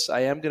Sport Blitz, I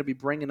am going to be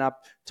bringing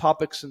up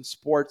topics in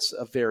sports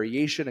of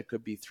variation. It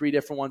could be 3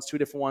 different ones, 2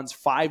 different ones,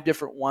 5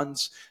 different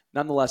ones.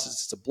 Nonetheless, it's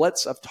just a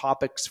blitz of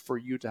topics for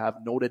you to have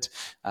noted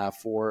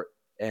for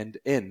and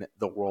in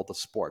the world of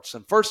sports.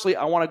 And firstly,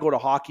 I want to go to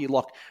hockey.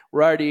 Look,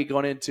 we're already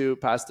going into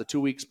past the 2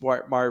 weeks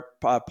part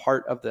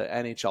of the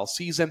NHL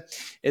season.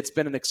 It's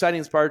been an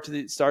exciting start to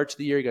the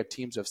year. You got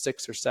teams of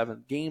 6 or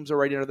 7 games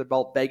already under their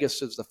belt.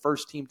 Vegas is the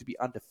first team to be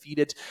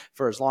undefeated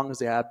for as long as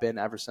they have been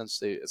ever since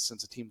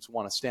the teams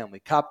won a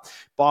Stanley Cup.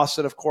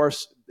 Boston, of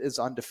course, is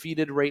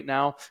undefeated right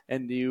now,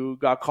 and you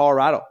got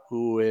Colorado,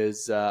 who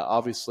is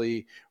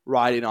obviously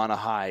riding on a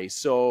high.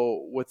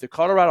 So with the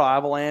Colorado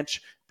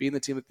Avalanche being the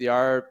team that they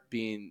are,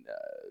 being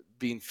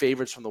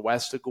favorites from the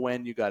West to go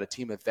in, you got a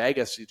team at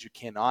Vegas that you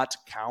cannot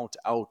count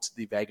out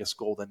the Vegas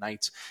Golden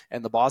Knights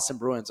and the Boston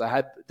Bruins. I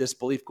had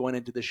disbelief going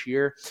into this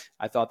year.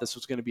 I thought this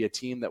was going to be a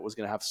team that was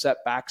going to have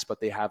setbacks, but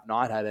they have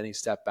not had any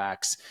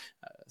setbacks.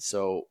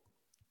 So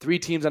 3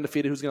 teams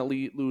undefeated. Who's going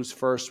to lose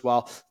first?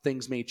 Well,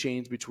 things may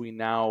change between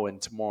now and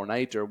tomorrow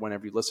night or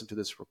whenever you listen to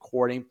this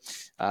recording.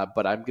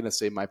 But I'm going to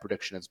say my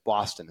prediction is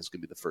Boston is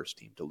going to be the first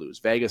team to lose.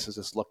 Vegas is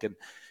just looking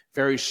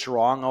very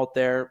strong out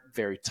there,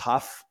 very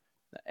tough.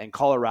 And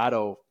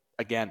Colorado,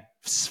 again,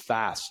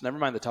 fast. Never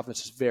mind the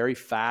toughness, is very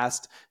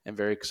fast and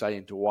very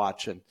exciting to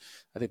watch. And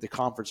I think the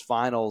conference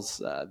finals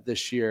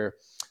this year,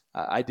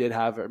 I did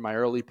have my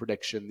early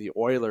prediction, the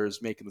Oilers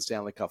making the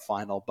Stanley Cup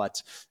final.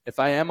 But if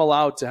I am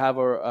allowed to have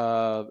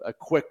a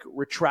quick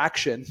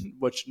retraction,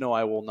 which no,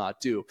 I will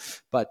not do.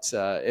 But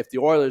if the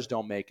Oilers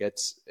don't make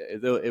it,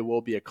 it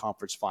will be a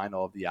conference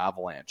final of the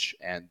Avalanche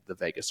and the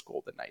Vegas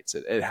Golden Knights.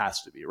 It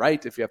has to be,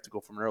 right? If you have to go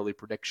from an early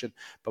prediction.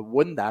 But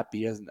wouldn't that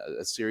be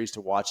a series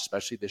to watch,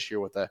 especially this year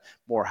with a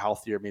more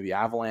healthier, maybe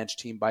Avalanche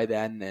team by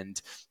then and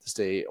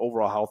just a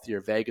overall healthier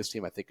Vegas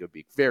team? I think it would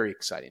be very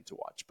exciting to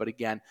watch. But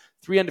again,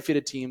 3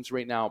 undefeated teams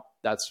right now.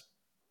 That's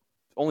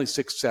only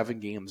 6-7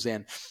 games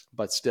in,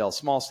 but still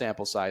small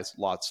sample size,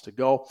 lots to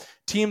go.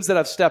 Teams that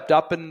have stepped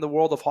up in the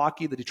world of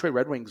hockey, the Detroit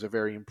Red Wings are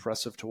very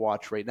impressive to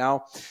watch right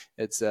now.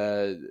 It's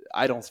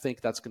I don't think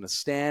that's going to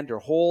stand or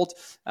hold.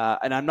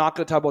 And I'm not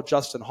going to talk about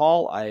Justin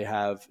Hall. I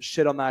have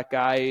shit on that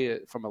guy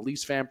from a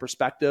Leafs fan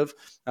perspective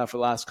for the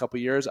last couple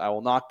of years. I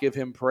will not give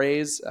him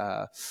praise.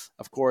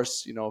 Of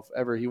course, if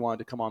ever he wanted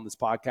to come on this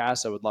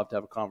podcast, I would love to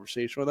have a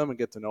conversation with him and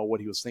get to know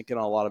what he was thinking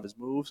on a lot of his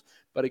moves.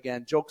 But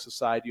again, jokes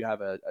aside, you have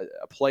a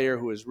player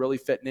who is really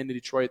fitting into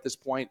Detroit at this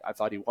point. I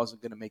thought he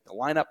wasn't going to make the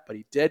lineup, but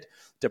he did.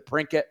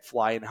 DeBrincat,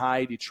 flying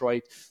high,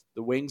 Detroit.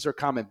 The Wings are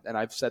coming, and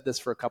I've said this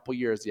for a couple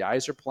years. The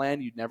eyes are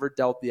plan. You never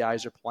doubt the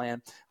eyes are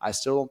plan. I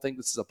still don't think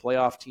this is a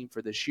playoff team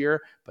for this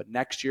year, but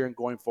next year and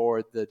going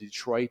forward, the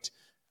Detroit,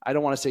 I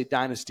don't want to say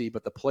dynasty,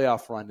 but the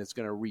playoff run is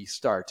going to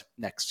restart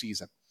next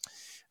season.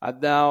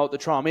 Now, the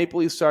Toronto Maple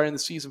Leafs starting the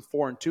season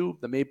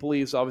 4-2. The Maple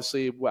Leafs,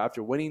 obviously,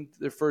 after winning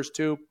their first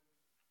 2,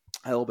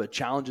 a little bit of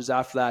challenges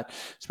after that,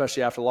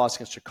 especially after the loss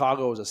against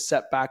Chicago. It was a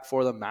setback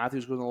for them.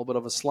 Matthews goes in a little bit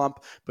of a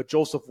slump, but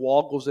Joseph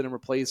Wall goes in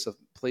place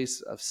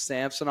of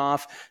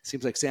Samsonov.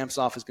 Seems like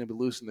Samsonov is going to be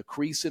loose in the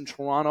crease in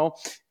Toronto,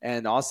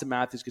 and Austin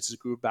Matthews gets his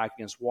groove back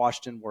against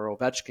Washington, where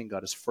Ovechkin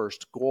got his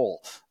first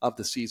goal of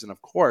the season,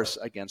 of course,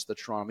 against the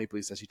Toronto Maple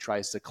Leafs as he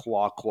tries to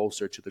claw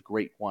closer to the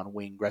great one,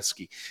 Wayne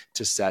Gretzky,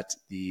 to set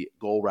the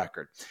goal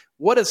record.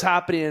 What is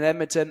happening in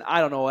Edmonton?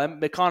 I don't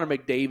know. Connor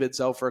McDavid's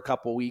out for a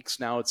couple weeks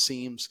now, it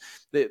seems.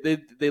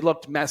 They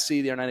looked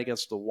messy the other night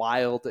against the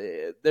Wild.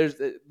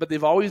 But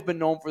they've always been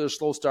known for their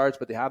slow starts,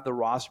 but they have the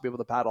roster to be able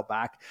to paddle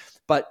back.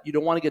 But you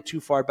don't want to get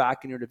too far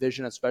back in your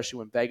division, especially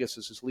when Vegas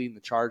is just leading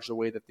the charge the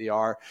way that they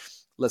are.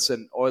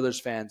 Listen, Oilers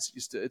fans,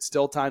 it's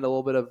still time to a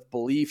little bit of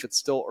belief. It's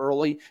still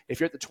early. If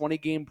you're at the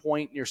 20-game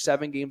point and you're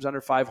 7 games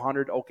under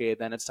 500, okay,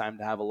 then it's time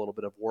to have a little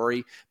bit of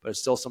worry, but there's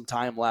still some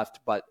time left.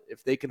 But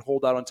if they can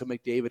hold out until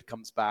McDavid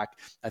comes back,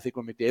 I think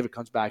when McDavid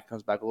comes back a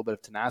little bit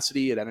of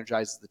tenacity. It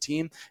energizes the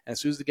team. And as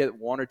soon as they get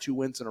 1 or 2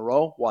 wins in a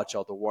row, watch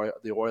out,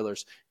 the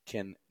Oilers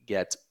can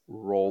get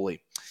rolling.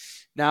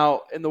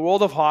 Now, in the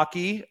world of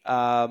hockey,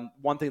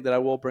 one thing that I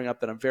will bring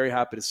up that I'm very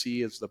happy to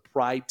see is the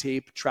Pride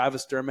tape.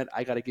 Travis Dermott,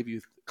 I got to give you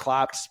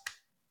claps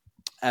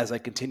as I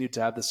continue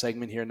to have the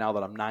segment here now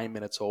that I'm 9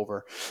 minutes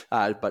over.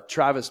 But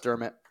Travis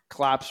Dermott,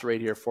 claps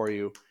right here for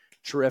you.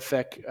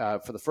 terrific.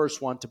 For the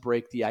first one to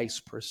break the ice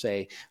per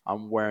se,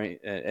 wearing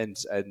and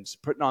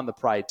putting on the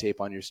pride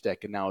tape on your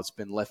stick, and now it's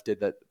been lifted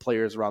that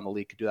players around the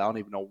league could do that. I don't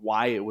even know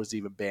why it was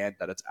even banned.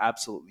 That it's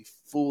absolutely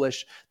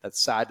foolish.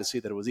 That's sad to see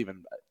that it was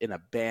even in a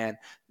ban.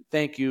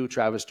 Thank you,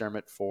 Travis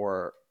Dermott,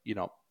 for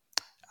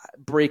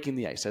breaking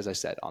the ice, as I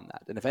said, on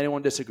that. And if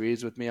anyone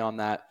disagrees with me on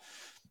that,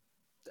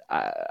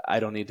 I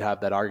don't need to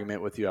have that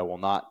argument with you. I will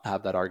not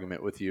have that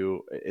argument with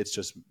you. It's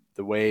just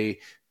the way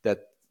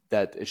that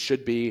it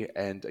should be.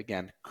 And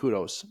again,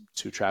 kudos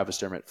to Travis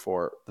Dermott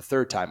for the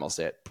third time, I'll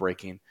say it,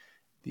 breaking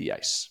the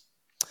ice.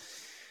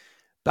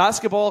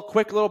 Basketball,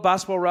 quick little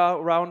basketball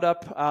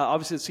roundup.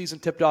 Obviously, the season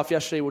tipped off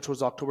yesterday, which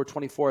was October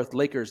 24th.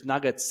 Lakers,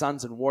 Nuggets,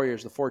 Suns, and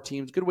Warriors, the four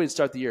teams. Good way to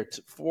start the year.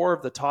 Four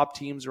of the top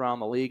teams around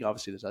the league.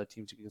 Obviously, there's other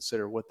teams you can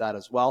consider with that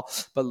as well.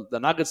 But the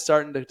Nuggets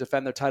starting to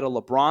defend their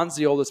title. LeBron's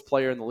the oldest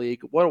player in the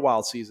league. What a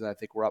wild season I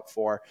think we're up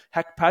for.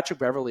 Heck, Patrick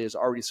Beverley has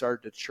already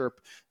started to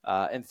chirp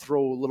and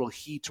throw a little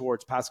heat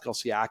towards Pascal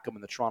Siakam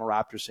and the Toronto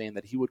Raptors, saying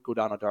that he would go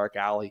down a dark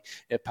alley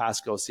if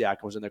Pascal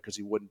Siakam was in there because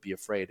he wouldn't be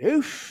afraid.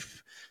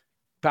 Oof.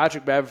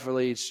 Patrick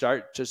Beverley,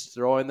 start just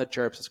throwing the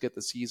chirps. Let's get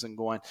the season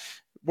going.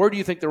 Where do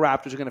you think the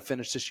Raptors are going to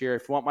finish this year?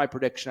 If you want my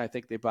prediction, I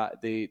think they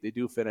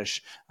do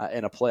finish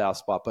in a playoff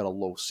spot, but a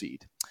low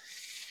seed.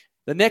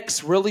 The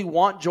Knicks really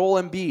want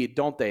Joel Embiid,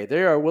 don't they?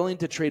 They are willing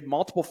to trade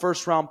multiple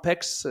first-round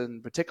picks,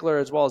 in particular,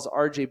 as well as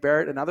R.J.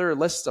 Barrett and other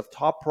lists of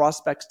top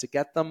prospects to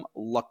get them.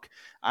 Look,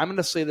 I'm going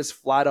to say this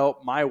flat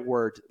out, my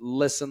word.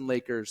 Listen,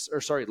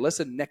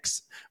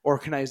 Knicks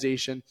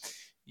organization.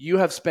 You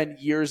have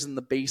spent years in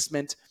the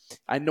basement.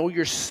 I know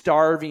you're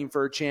starving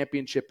for a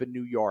championship in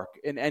New York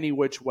in any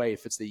which way.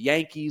 If it's the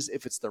Yankees,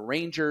 if it's the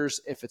Rangers,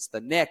 if it's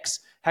the Knicks,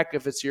 heck,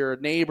 if it's your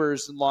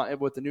neighbors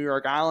with the New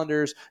York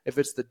Islanders, if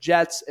it's the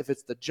Jets, if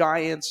it's the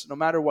Giants, no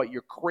matter what,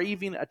 you're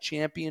craving a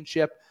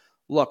championship.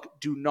 Look,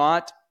 do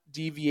not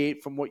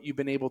deviate from what you've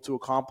been able to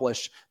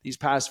accomplish these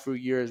past few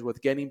years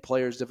with getting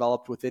players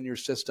developed within your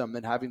system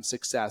and having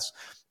success.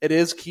 It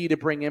is key to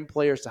bring in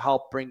players to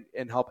help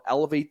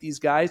elevate these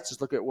guys. Just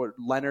look at what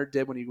Leonard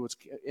did when he was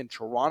in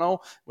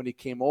Toronto, when he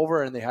came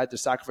over and they had to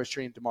sacrifice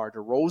trading DeMar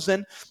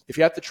DeRozan. If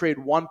you have to trade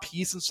one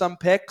piece and some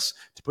picks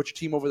to put your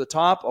team over the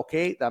top,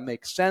 okay, that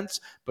makes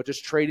sense. But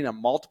just trading a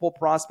multiple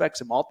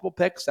prospects and multiple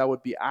picks, that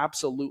would be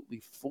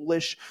absolutely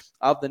foolish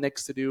of the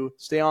Knicks to do.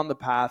 Stay on the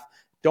path.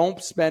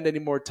 Don't spend any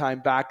more time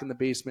back in the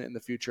basement in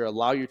the future.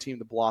 Allow your team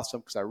to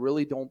blossom, because I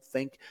really don't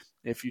think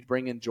if you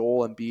bring in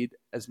Joel Embiid,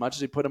 as much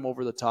as you put him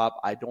over the top,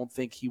 I don't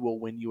think he will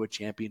win you a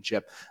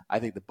championship. I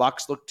think the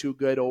Bucks look too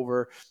good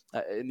over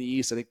in the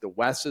East. I think the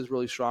West is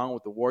really strong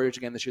with the Warriors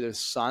again this year. There's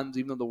Suns,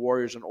 even though the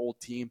Warriors are an old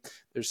team,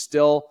 there's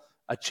still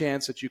a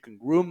chance that you can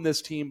groom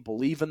this team,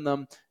 believe in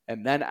them,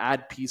 and then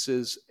add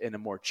pieces in a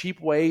more cheap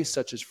way,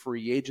 such as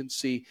free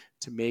agency,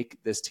 to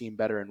make this team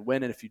better and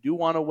win. And if you do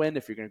want to win,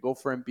 if you're going to go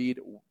for Embiid,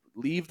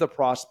 leave the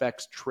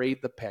prospects, trade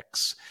the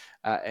picks,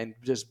 and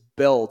just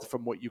build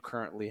from what you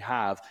currently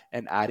have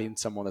and adding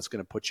someone that's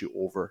going to put you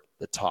over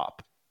the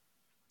top.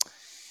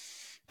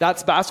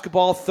 That's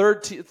basketball.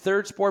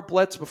 Third sport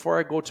blitz before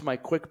I go to my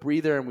quick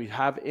breather and we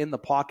have in the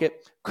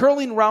pocket.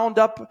 Curling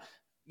roundup.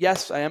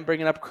 Yes, I am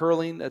bringing up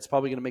curling. That's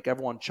probably going to make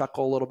everyone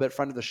chuckle a little bit.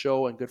 Friend of the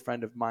show and good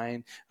friend of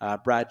mine,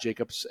 Brad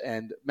Jacobs,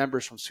 and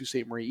members from Sault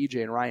Ste. Marie,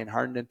 EJ and Ryan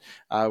Harnden,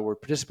 were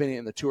participating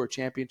in the Tour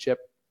Championship.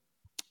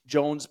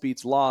 Jones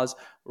beats Laws,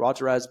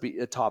 Rogerez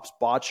tops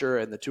Botcher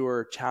and the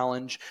Tour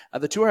Challenge.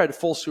 The Tour had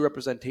full Sioux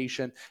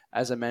representation,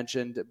 as I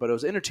mentioned, but it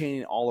was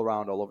entertaining all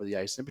around, all over the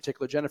ice. In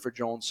particular, Jennifer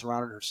Jones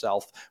surrounded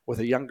herself with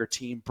a younger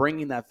team,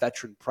 bringing that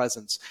veteran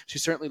presence. She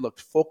certainly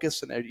looked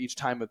focused and each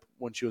time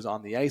when she was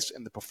on the ice,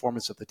 and the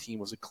performance of the team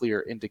was a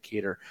clear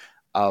indicator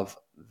of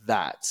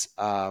that.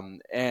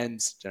 And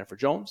Jennifer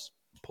Jones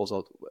pulls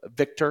out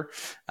Victor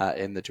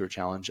in the Tour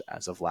Challenge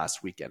as of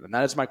last weekend. And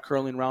that is my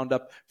curling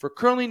roundup. For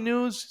curling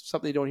news,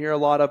 something you don't hear a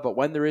lot of, but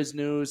when there is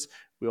news,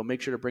 we will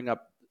make sure to bring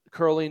up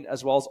curling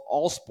as well as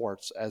all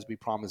sports, as we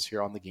promise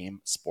here on the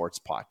Game Sports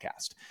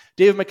Podcast.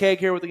 David McKeag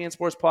here with the Game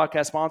Sports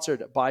Podcast,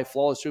 sponsored by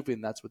Flawless Roofing.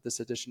 That's what this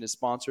edition is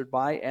sponsored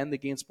by, and the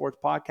Game Sports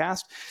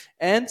Podcast.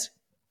 And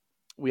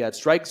we had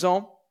Strike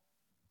Zone.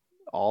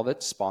 All of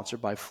it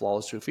sponsored by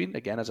Flawless Roofing.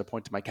 Again, as I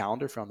point to my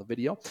calendar if you're on the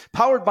video.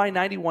 Powered by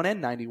 91N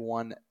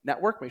 91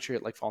 Network. Make sure you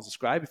hit like, follow, and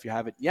subscribe if you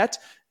haven't yet.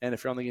 And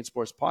if you're on the Game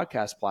Sports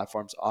Podcast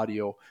platforms,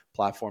 audio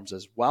platforms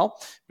as well.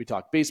 We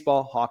talk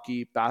baseball,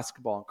 hockey,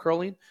 basketball, and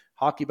curling.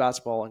 Hockey,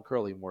 basketball, and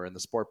curling were in the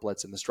Sport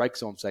Blitz, and the Strike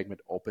Zone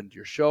segment opened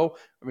your show.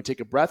 I'm going to take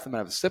a breath. I'm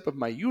going to have a sip of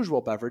my usual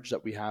beverage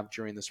that we have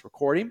during this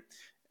recording.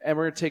 And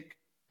we're going to take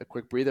a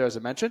quick breather, as I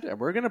mentioned. And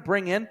we're going to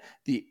bring in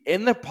the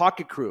In the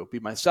Pocket crew.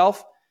 Be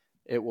myself.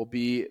 It will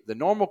be the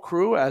normal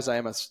crew, as I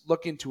am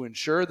looking to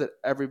ensure that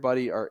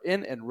everybody are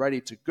in and ready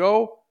to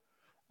go.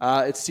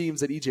 It seems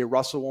that EJ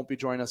Russell won't be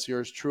joining us,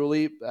 yours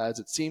truly, as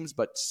it seems,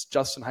 but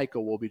Justin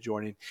Heichel will be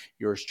joining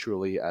yours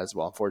truly as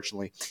well.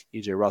 Unfortunately,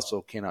 EJ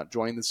Russell cannot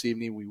join this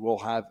evening. We will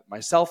have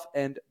myself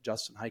and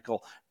Justin Heichel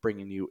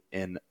bringing you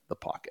In the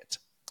Pocket.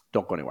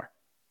 Don't go anywhere.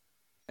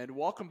 And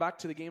welcome back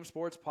to the Game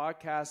Sports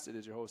Podcast. It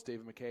is your host,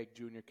 David McKeag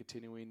Jr.,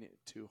 continuing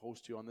to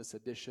host you on this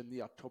edition,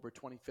 the October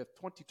 25th,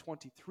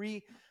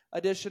 2023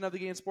 edition of the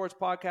Game Sports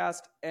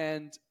Podcast.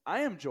 And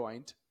I am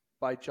joined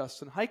by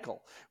Justin Heichel.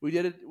 We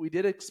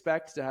did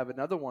expect to have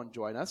another one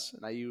join us,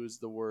 and I use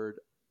the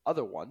word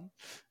other one.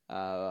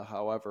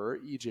 However,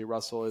 EJ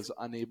Russell is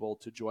unable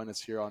to join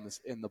us here on this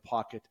In the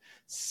Pocket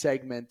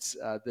segment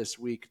this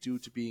week due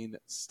to being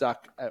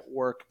stuck at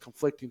work,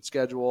 conflicting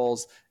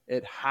schedules.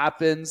 It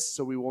happens.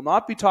 So we will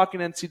not be talking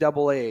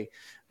NCAA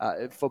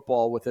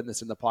football within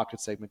this In the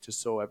Pocket segment,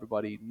 just so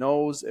everybody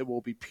knows. It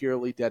will be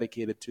purely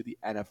dedicated to the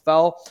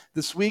NFL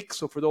this week.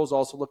 So for those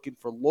also looking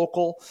for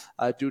local,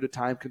 due to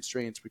time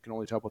constraints, we can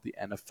only talk about the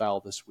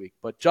NFL this week.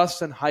 But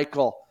Justin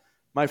Heichel,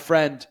 my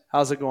friend,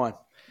 how's it going?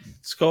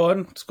 It's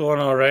going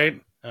all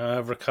right.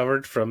 I've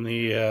recovered from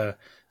the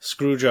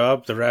screw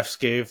job the refs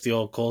gave the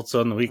old Colts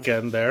on the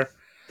weekend there.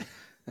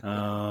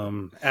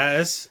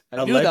 As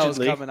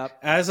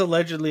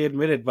allegedly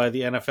admitted by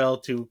the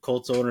NFL to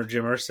Colts owner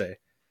Jim Irsay,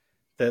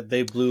 that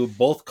they blew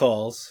both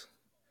calls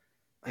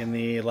in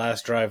the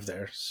last drive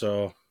there.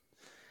 So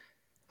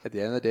at the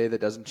end of the day,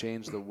 that doesn't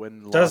change the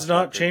win-loss. Does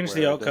not change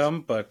the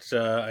outcome, but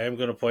I am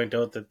going to point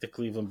out that the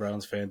Cleveland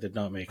Browns fan did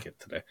not make it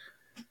today.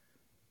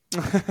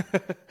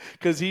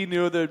 Because he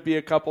knew there'd be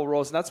a couple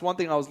rows, and that's one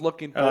thing I was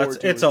looking forward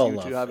to. It's all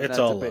love. It's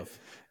all love.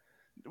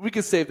 We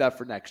could save that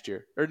for next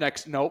year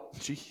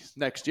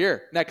next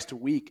year, next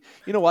week.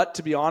 You know what?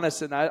 To be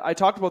honest, and I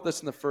talked about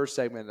this in the first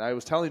segment. I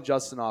was telling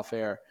Justin off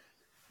air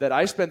that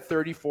I spent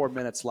 34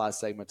 minutes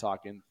last segment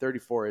talking,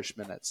 34-ish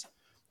minutes.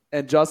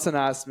 And Justin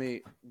asked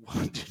me,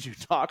 what did you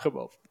talk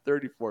about for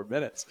 34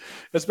 minutes?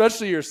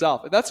 Especially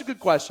yourself. And that's a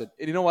good question.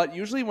 And you know what?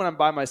 Usually when I'm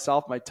by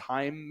myself, my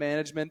time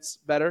management's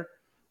better.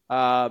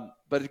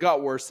 But it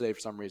got worse today for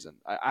some reason.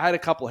 I had a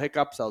couple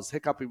hiccups. I was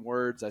hiccuping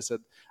words. I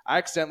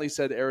accidentally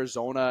said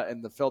Arizona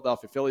and the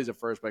Philadelphia Phillies at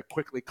first, but I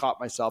quickly caught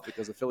myself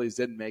because the Phillies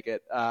didn't make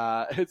it.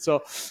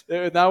 So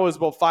that was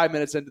about 5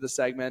 minutes into the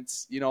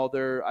segment. You know,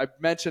 I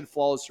mentioned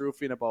Flawless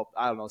Roofing about,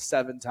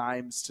 7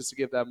 times just to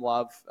give them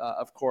love,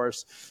 of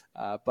course.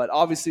 But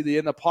obviously the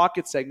In the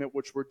Pocket segment,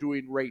 which we're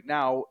doing right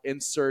now,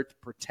 insert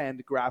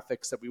pretend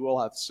graphics that we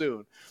will have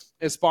soon,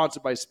 is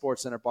sponsored by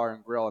SportsCenter Bar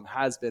and Grill and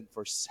has been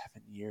for 7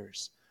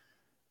 years.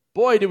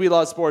 Boy, do we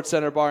love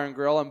SportsCenter Bar and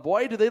Grill, and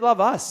boy, do they love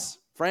us.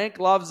 Frank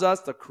loves us.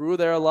 The crew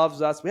there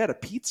loves us. We had a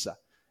pizza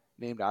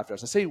named after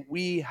us. I say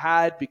we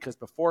had because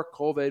before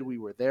COVID, we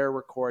were there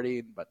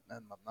recording, but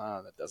that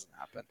doesn't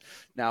happen.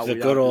 Now the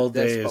good old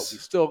days.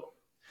 But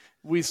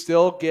we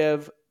still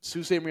give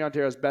Sault Ste. Marie,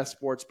 Ontario's best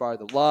sports bar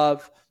the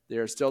love. They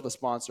are still the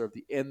sponsor of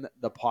the In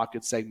the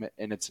Pocket segment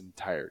in its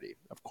entirety.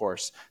 Of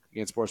course, the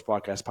Game Sports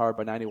Podcast powered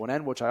by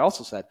 91N, which I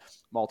also said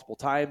multiple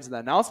times. And the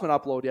announcement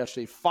upload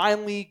yesterday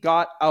finally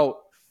got out.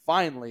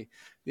 Finally,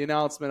 the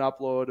announcement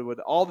uploaded with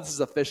all this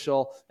is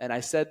official. And I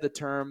said the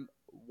term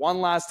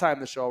one last time in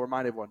the show. I'll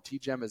remind everyone,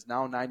 TGEM is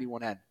now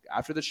 91N.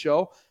 After the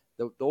show,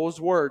 those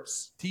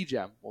words,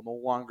 TGEM, will no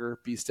longer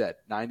be said.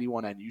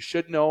 91N. You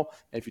should know.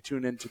 And if you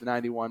tune into the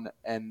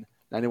 91N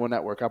 91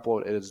 Network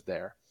upload, it is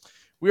there.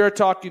 We are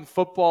talking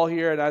football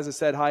here, and as I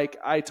said, Hike,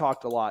 I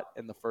talked a lot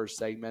in the first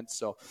segment.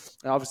 So,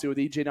 and obviously with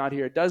EJ not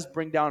here, it does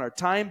bring down our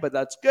time, but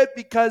that's good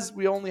because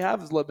we only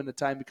have this limited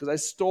time because I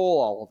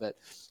stole all of it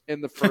in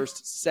the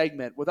first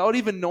segment without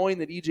even knowing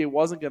that EJ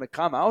wasn't going to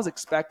come. I was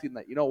expecting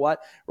that, you know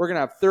what, we're going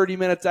to have 30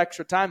 minutes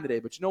extra time today,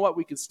 but you know what,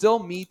 we can still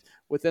meet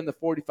within the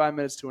 45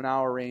 minutes to an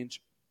hour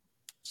range.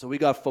 So we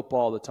got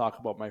football to talk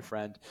about, my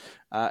friend.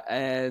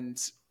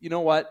 And you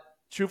know what,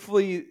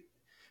 truthfully,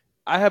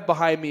 I have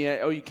behind me,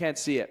 you can't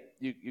see it.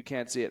 You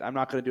can't see it. I'm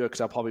not going to do it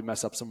because I'll probably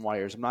mess up some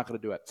wires. I'm not going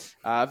to do it.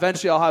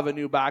 Eventually, I'll have a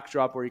new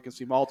backdrop where you can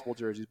see multiple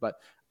jerseys. But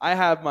I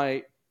have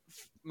my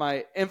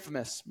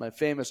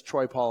famous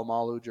Troy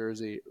Polamalu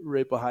jersey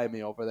right behind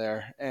me over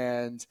there.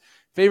 And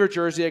favorite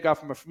jersey I got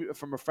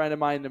from a friend of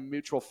mine, a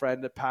mutual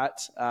friend,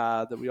 Pat,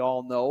 that we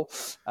all know,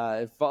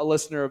 a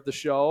listener of the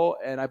show.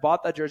 And I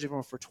bought that jersey from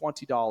him for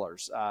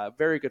 $20.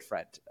 Very good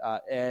friend.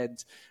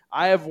 And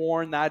I have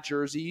worn that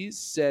jersey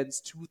since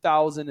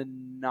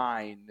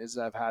 2009 as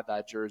I've had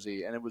that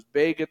jersey. And it was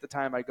big at the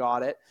time I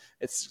got it.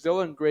 It's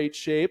still in great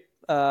shape.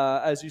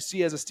 As you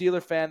see, as a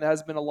Steeler fan, there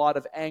has been a lot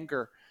of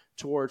anger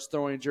towards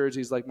throwing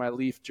jerseys like my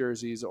Leaf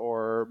jerseys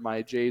or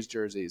my Jays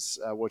jerseys,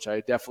 which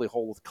I definitely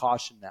hold with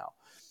caution now.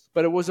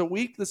 But it was a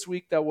week this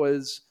week that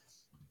was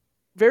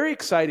very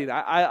exciting.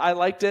 I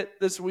liked it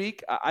this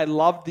week. I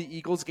loved the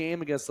Eagles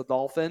game against the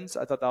Dolphins.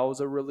 I thought that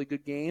was a really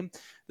good game.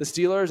 The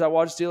Steelers, I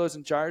watched Steelers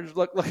and Chargers.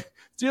 Look,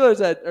 Steelers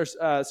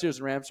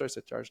and Rams. Sorry, I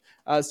said Chargers.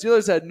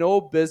 Steelers had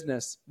no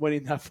business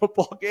winning that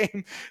football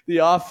game. The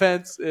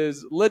offense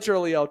is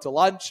literally out to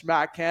lunch.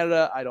 Matt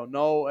Canada, I don't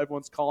know.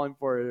 Everyone's calling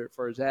for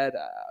his head.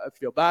 I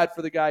feel bad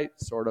for the guy,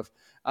 sort of.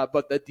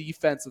 But the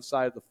defensive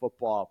side of the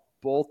football,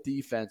 both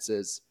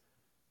defenses,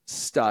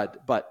 stud.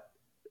 But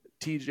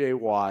TJ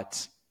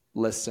Watt,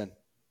 listen,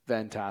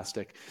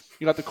 fantastic.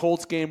 You got the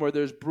Colts game where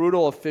there's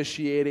brutal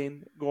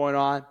officiating going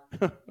on,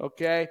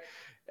 okay?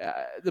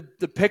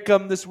 the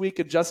pick'em this week,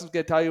 and Justin's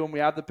going to tell you when we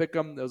have the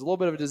pick'em, it was a little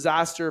bit of a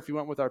disaster if you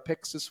went with our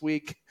picks this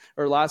week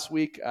or last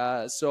week.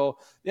 So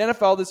the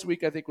NFL this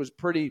week, I think, was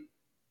pretty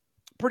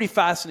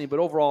fascinating, but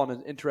overall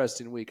an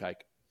interesting week,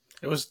 Hike.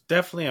 It was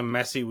definitely a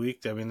messy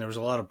week. I mean, there was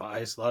a lot of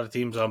buys, a lot of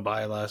teams on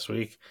bye last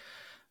week.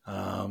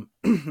 I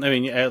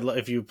mean,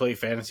 if you play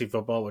fantasy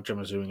football, which I'm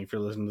assuming if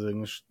you're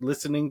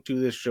listening to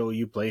this show,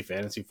 you play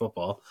fantasy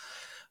football.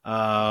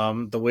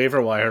 The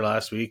waiver wire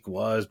last week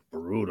was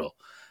brutal.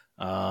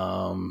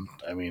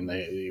 I mean,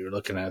 you're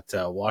looking at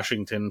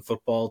Washington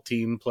football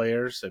team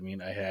players. I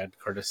mean, I had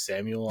Curtis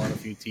Samuel on a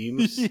few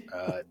teams.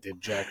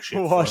 Did jack shit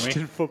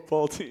Washington for me.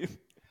 football team.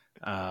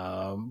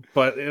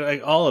 But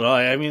like all in all,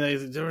 I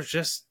mean, there was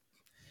just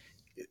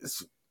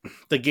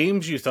the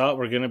games you thought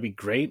were going to be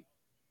great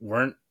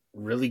weren't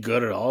really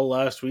good at all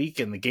last week,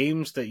 and the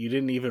games that you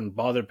didn't even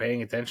bother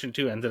paying attention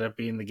to ended up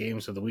being the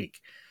games of the week.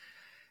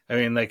 I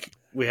mean, like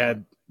we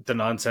had the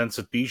nonsense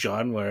with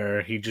Bijan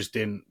where he just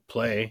didn't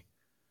play.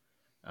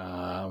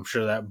 I'm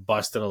sure that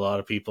busted a lot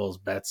of people's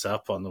bets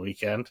up on the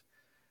weekend.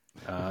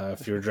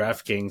 If you're a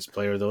DraftKings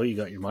player, though, you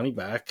got your money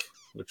back,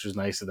 which was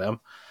nice of them.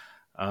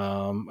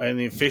 And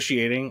the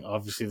officiating,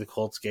 obviously the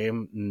Colts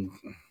game,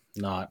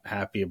 not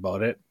happy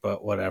about it,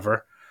 but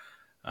whatever.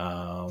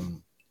 I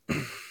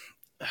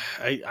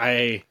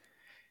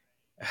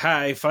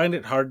find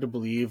it hard to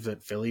believe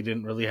that Philly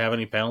didn't really have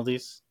any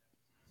penalties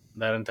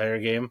that entire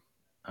game.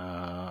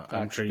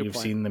 I'm sure you've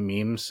seen the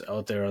memes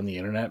out there on the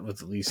internet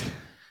with at least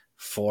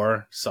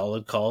 4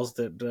 solid calls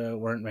that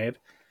weren't made.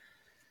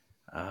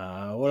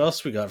 What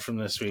else we got from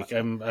this week?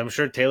 I'm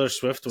sure Taylor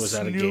Swift was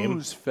at a game.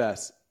 Snooze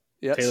fest.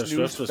 Yeah, Taylor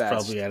Swift was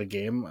probably at a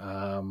game.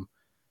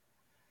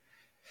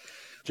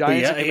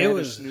 Giants and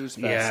Commanders snooze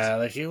fest. Yeah,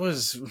 like it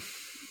was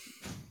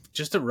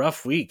just a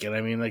rough week, and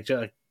I mean, like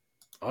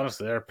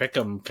honestly, our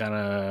pick'em kind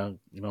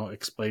of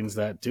explains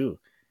that too.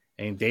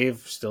 And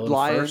Dave still in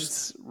Lions,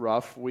 first.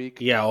 rough week.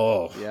 Yeah.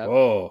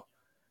 Oh,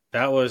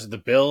 that was the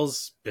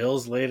Bills.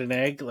 Bills laid an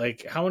egg.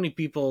 Like how many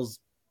people's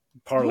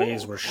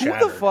parlays were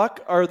shattered? Who the fuck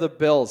are the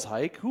Bills,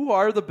 Hike? Who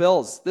are the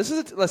Bills? This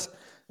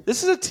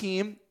is a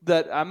team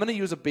that I'm going to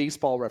use a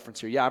baseball reference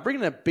here. Yeah, I'm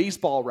bringing a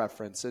baseball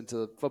reference into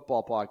the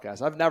football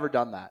podcast. I've never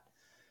done that.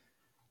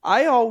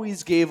 I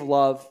always gave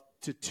love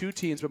to 2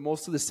 teams, but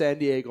mostly the San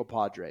Diego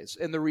Padres.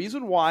 And the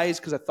reason why is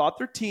because I thought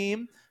their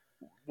team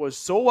was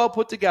so well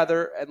put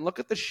together. And look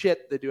at the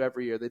shit they do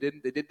every year.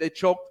 They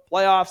choked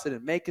playoffs. They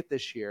didn't make it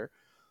this year.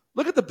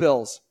 Look at the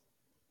Bills.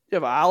 You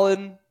have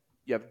Allen.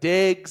 You have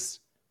Diggs.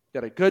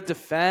 You got a good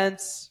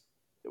defense.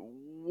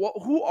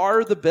 Who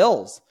are the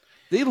Bills?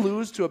 They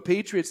lose to a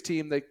Patriots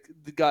team that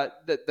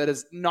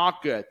is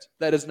not good.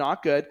 That is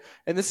not good.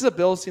 And this is a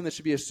Bills team that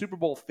should be a Super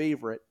Bowl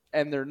favorite,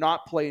 and they're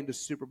not playing to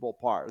Super Bowl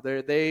par.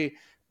 They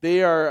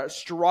are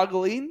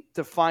struggling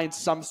to find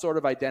some sort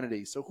of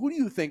identity. So who do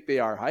you think they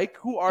are, Hike?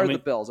 Who are the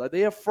Bills? Are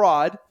they a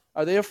fraud?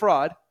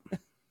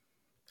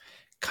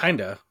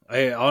 Kinda.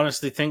 I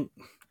honestly think.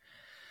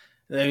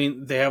 I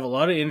mean, they have a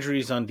lot of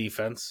injuries on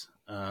defense,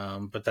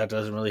 but that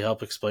doesn't really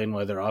help explain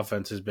why their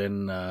offense has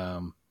been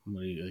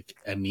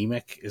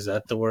anemic. Is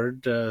that the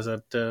word?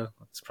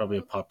 That's probably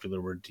a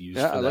popular word to use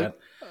for that.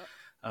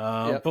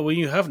 Yep. But when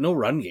you have no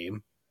run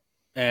game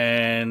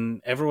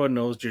and everyone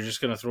knows you're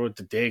just going to throw it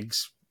to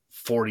Diggs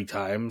 40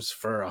 times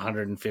for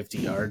 150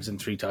 yards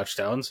and 3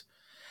 touchdowns,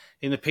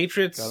 in the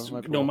Patriots,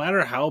 no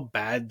matter how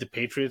bad the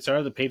Patriots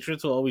are, the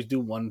Patriots will always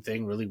do one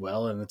thing really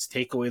well, and it's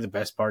take away the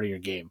best part of your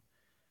game.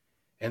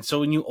 And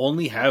so when you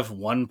only have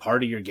one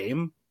part of your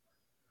game,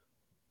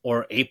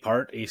 or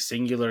a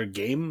singular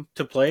game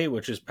to play,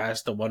 which is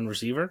past the one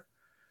receiver,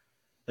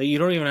 like you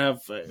don't even have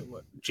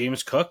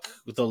James Cook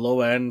with the low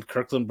end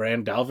Kirkland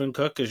brand Dalvin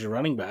Cook as your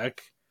running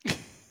back.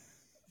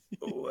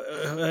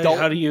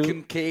 How do you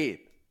Kincaid?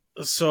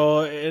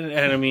 So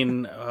and I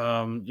mean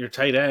your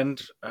tight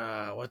end,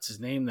 what's his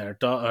name there?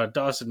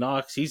 Dawson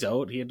Knox. He's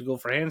out. He had to go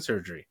for hand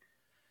surgery.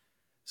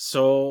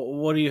 So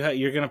what do you have?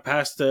 You're going to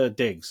pass the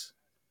Diggs.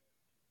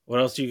 What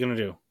else are you going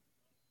to do?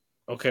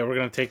 Okay, we're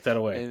going to take that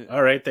away.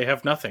 All right, they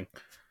have nothing.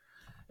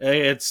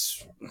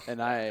 It's a rough.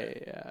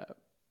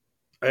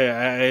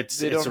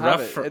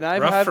 And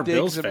I have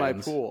Diggs in my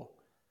pool.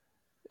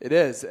 It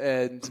is,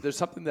 and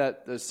there's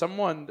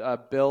someone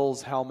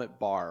Bill's Helmet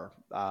Bar.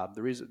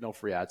 The reason no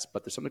free ads,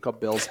 but there's something called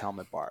Bill's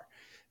Helmet Bar.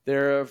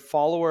 They're a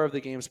follower of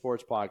the Game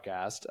Sports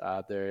podcast.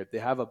 They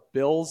have a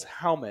Bill's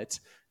helmet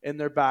in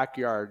their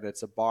backyard, and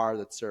it's a bar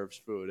that serves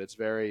food. It's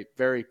very,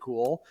 very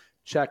cool.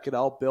 Check it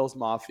out. Bills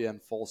Mafia in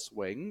full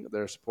swing.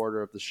 They're a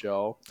supporter of the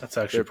show. That's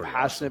actually They're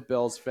passionate awesome.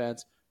 Bills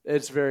fans.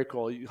 It's very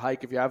cool.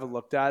 Hike, if you haven't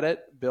looked at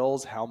it,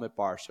 Bills Helmet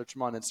Bar. Search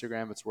them on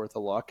Instagram. It's worth a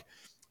look.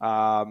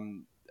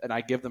 And I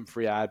give them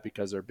free ad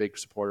because they're a big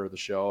supporter of the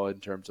show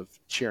in terms of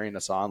cheering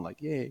us on,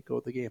 like, yay, go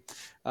with the game.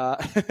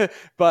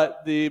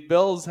 But the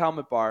Bills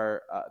Helmet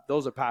Bar,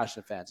 those are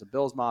passionate fans. And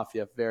Bills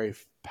Mafia, very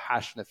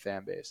passionate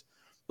fan base.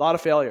 A lot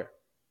of failure.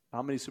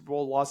 How many Super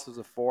Bowl losses was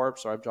it? 4?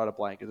 Sorry, I've drawn a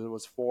blank. It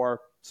was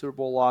 4 Super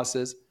Bowl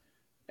losses.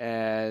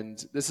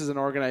 And this is an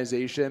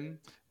organization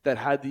that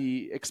had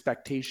the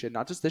expectation,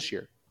 not just this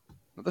year,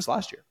 not this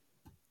last year,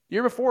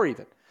 year before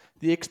even,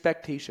 the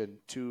expectation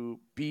to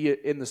be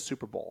in the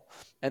Super Bowl.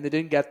 And they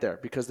didn't get there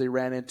because they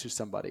ran into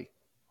somebody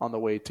on the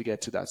way to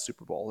get to that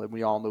Super Bowl. And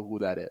we all know who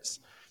that is.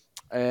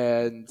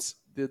 And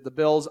the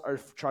Bills are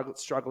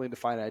struggling to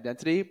find an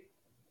identity,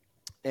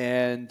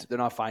 and they're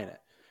not finding it.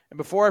 And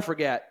before I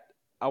forget,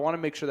 I want to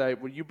make sure that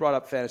when you brought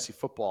up fantasy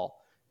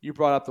football, you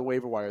brought up the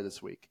waiver wire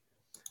this week.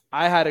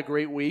 I had a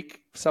great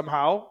week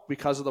somehow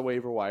because of the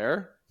waiver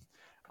wire.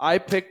 I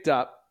picked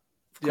up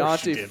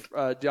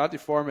Deontay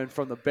Foreman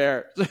from the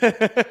Bears,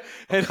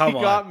 and he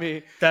got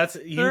me. That's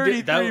you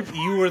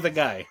were the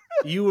guy.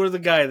 You were the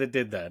guy that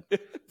did that.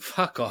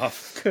 Fuck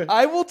off.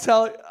 I will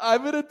tell.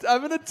 I'm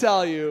gonna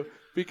tell you.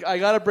 I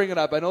got to bring it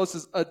up. I know this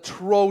is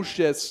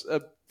atrocious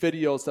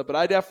video stuff, but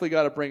I definitely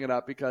got to bring it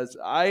up because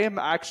I am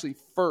actually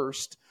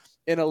first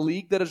in a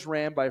league that is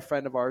ran by a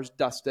friend of ours,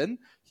 Dustin.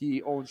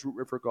 He owns Root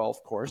River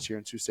Golf Course here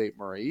in Sault Ste.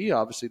 Marie.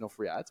 Obviously, no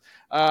free ads.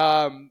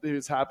 It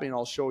was happening.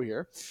 I'll show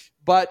here.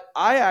 But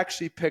I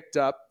actually picked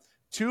up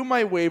two of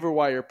my waiver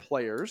wire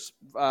players.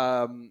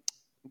 I'm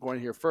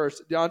going here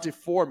first. Deontay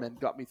Foreman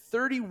got me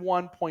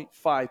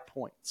 31.5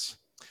 points.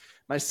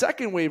 My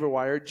second waiver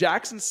wire,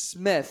 Jackson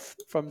Smith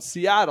from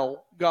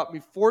Seattle, got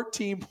me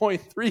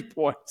 14.3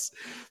 points.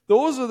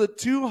 Those are the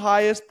two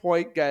highest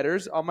point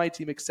getters on my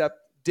team except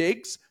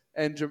Diggs.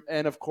 And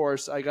of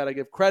course, I got to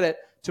give credit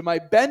to my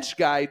bench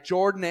guy,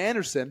 Jordan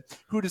Anderson,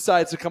 who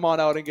decides to come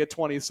on out and get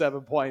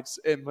 27 points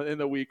in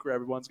the week where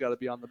everyone's got to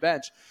be on the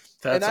bench.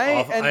 And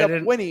I end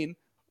up winning.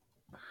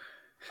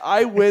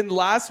 I win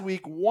last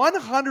week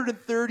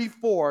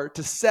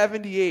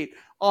 134-78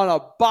 on a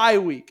bye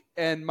week.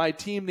 And my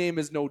team name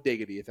is No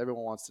Diggity, if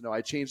everyone wants to know.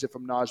 I changed it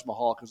from Najee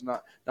Mahal because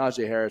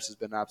Najee Harris has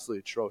been absolutely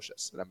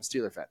atrocious, and I'm a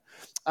Steeler fan.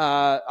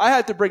 I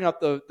had to bring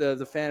up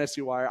the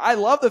fantasy wire. I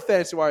love the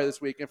fantasy wire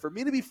this week. And for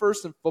me to be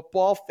first in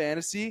football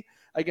fantasy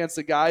against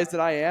the guys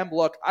that I am,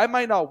 look, I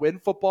might not win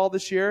football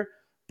this year,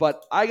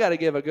 but I got to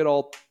give a good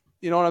old –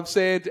 you know what I'm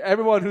saying? To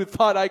everyone who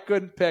thought I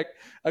couldn't pick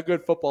a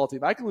good football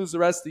team. I can lose the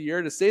rest of the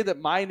year. To say that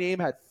my name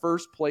had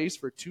first place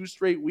for 2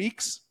 straight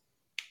weeks,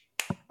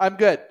 I'm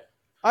good.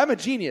 I'm a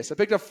genius. I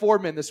picked up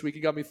Foreman this week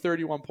and got me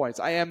 31 points.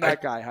 I am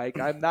that guy, Hike.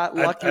 I'm not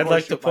lucky. I'd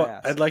like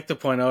to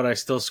point out I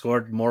still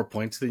scored more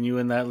points than you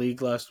in that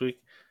league last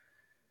week.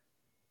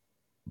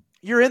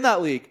 You're in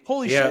that league.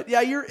 Holy shit.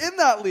 Yeah, you're in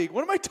that league.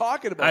 What am I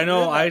talking about? I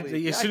know.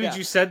 As soon as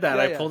you said that,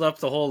 I pulled up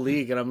the whole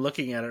league, and I'm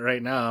looking at it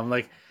right now. I'm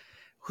like,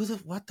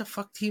 what the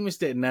fuck team is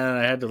that? And then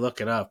I had to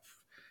look it up.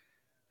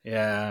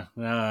 Yeah.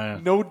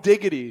 No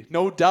diggity.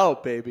 No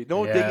doubt, baby.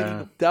 No diggity,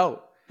 no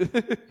doubt.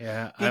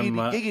 Yeah.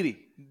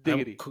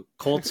 Diggity.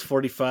 Colts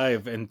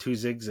 45 and 2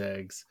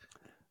 zigzags.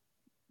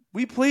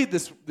 We played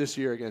this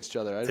year against each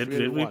other.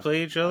 Did we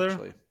play each other?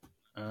 Actually.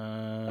 We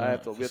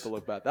have to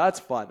look back. That's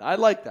fun. I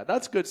like that.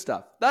 That's good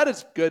stuff. That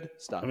is good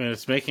stuff. I mean,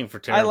 it's making for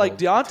terrible,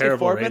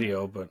 terrible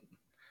radio, but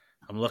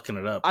I'm looking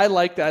it up. I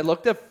like that. I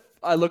looked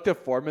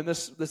at Foreman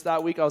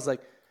that week. I was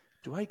like,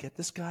 do I get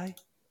this guy?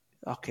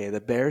 Okay,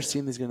 the Bears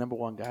seem he's the number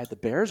one guy. The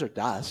Bears are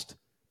dust.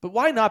 But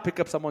why not pick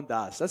up someone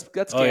dust? That's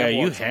oh, yeah,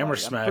 you hammer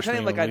smashed me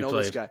pretending like I know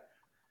played. this guy.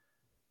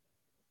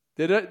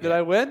 Did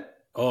I win?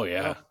 Oh,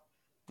 yeah.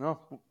 No.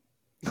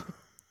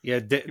 Yeah,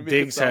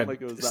 Diggs had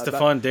like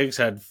Stephon Diggs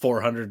had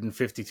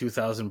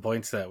 452,000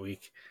 points that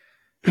week.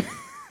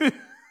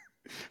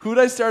 Who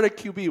did I start at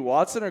QB,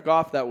 Watson or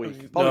Goff that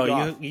week? Probably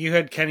Goff. You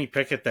had Kenny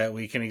Pickett that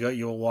week, and he got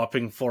you a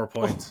whopping 4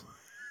 points.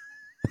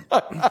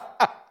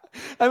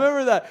 I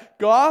remember that.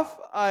 Goff,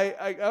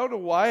 I don't know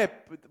why.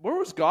 Where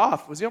was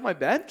Goff? Was he on my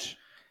bench?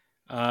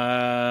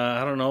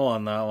 I don't know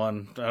on that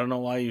one. I don't know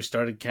why you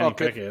started Kenny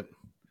Pickett.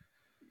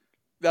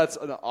 That's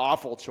an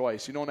awful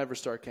choice. You don't ever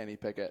start Kenny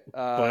Pickett.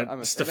 But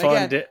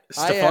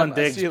Stephon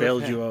Diggs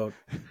bailed you out.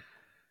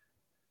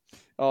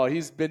 Oh,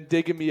 he's been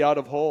digging me out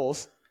of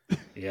holes.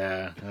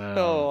 Yeah.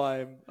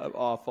 I'm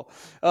awful.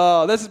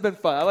 Oh, this has been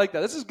fun. I like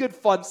that. This is good,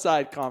 fun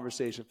side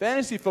conversation.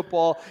 Fantasy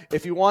football.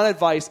 If you want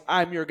advice,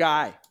 I'm your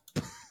guy.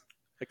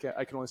 I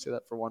can only say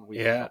that for 1 week.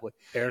 Yeah. Probably.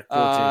 Air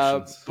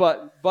quotations.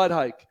 But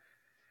Hike.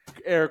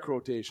 Air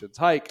quotations.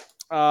 Hike.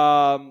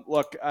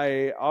 Look,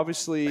 I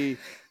obviously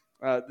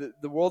the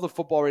world of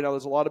football right now.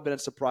 There's a lot of been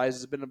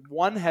surprises. There's been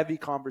one heavy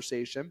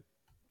conversation.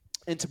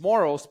 And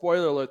tomorrow,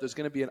 spoiler alert, there's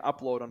going to be an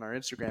upload on our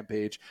Instagram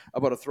page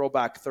about a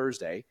Throwback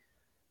Thursday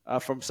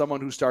from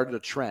someone who started a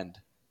trend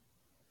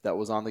that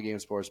was on the Game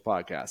Sports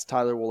podcast.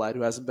 Tyler Willett,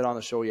 who hasn't been on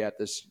the show yet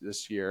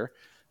this year,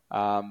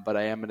 but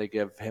I am going to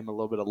give him a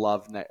little bit of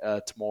love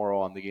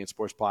tomorrow on the Game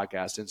Sports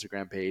podcast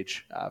Instagram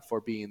page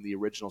for being the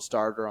original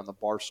starter on the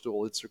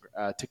Barstool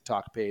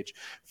TikTok page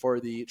for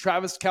the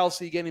Travis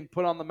Kelce getting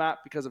put on the map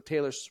because of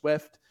Taylor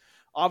Swift.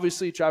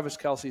 Obviously, Travis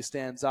Kelce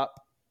stands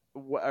up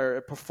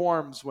or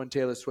performs when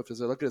Taylor Swift is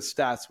there. Look at his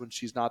stats when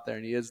she's not there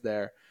and he is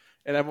there.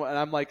 And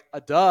I'm like,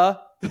 duh.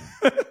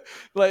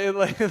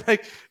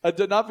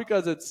 Not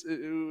because it's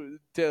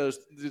Taylor.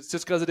 It's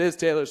just because it is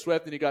Taylor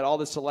Swift, and you got all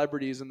the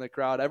celebrities in the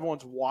crowd.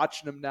 Everyone's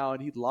watching him now,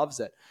 and he loves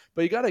it.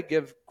 But you got to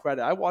give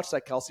credit. I watched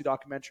that Kelce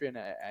documentary on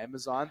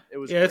Amazon. It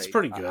was great. It's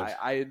pretty good.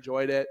 I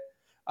enjoyed it.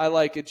 I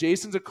like it.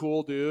 Jason's a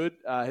cool dude.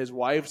 His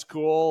wife's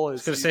cool. I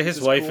was going to say his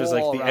wife cool is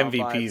like the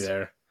MVP vibes.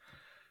 there.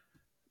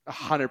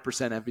 100%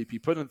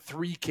 MVP. Putting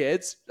 3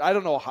 kids. I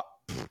don't know how.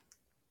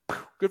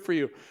 Good for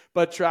you.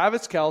 But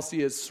Travis Kelce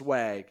is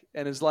swag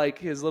and is like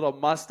his little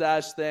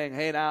mustache thing.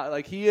 Hey, now,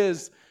 like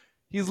he's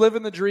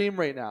living the dream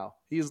right now.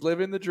 He's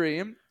living the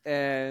dream.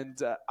 And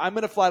I'm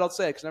going to flat out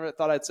say it because I never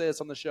thought I'd say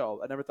this on the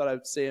show. I never thought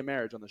I'd say a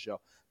marriage on the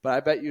show. But I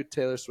bet you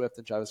Taylor Swift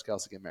and Travis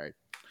Kelce get married.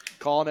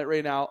 Calling it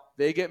right now.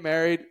 They get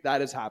married.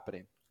 That is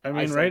happening. I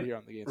mean,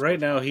 right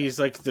now, he's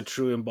like the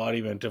true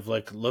embodiment of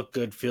like look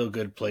good, feel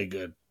good, play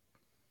good.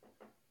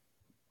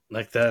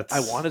 Like that's. I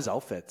want his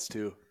outfits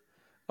too.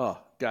 Oh,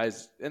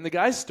 guys. And the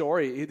guy's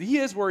story, he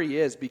is where he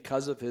is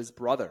because of his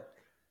brother.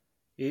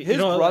 His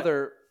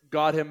brother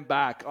got him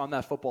back on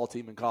that football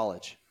team in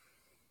college.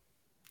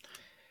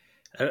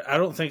 I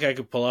don't think I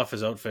could pull off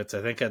his outfits.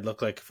 I think I'd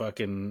look like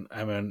I'm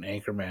an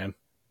anchor man.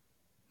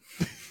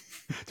 Do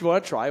you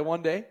want to try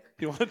one day?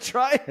 Do you want to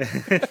try?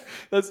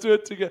 Let's do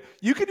it together.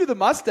 You can do the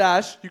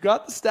mustache. You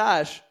got the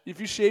stash.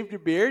 If you shaved your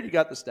beard, you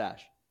got the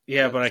stash.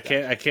 Yeah, but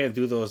I can't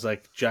do those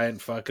like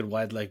giant fucking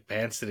wide leg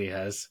pants that he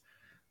has.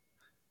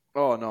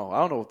 Oh no, I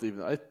don't know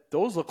what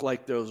those look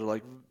like. Those are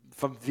like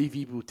from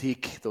VV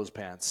Boutique. Those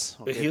pants.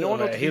 Okay. He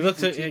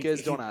looks like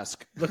is. Don't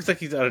ask. Looks like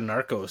he's out of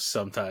Narcos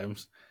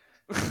sometimes.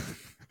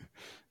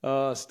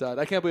 Stud.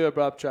 I can't believe I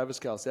brought up Travis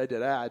Kelce. I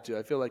did. I had to.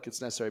 I feel like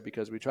it's necessary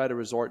because we try to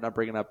resort not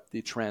bringing up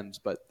the trends,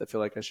 but I feel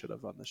like I should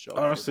have on the show.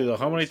 Honestly, though,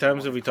 how many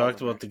times have we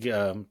talked about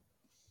the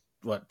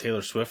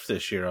Taylor Swift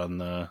this year in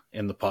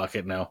the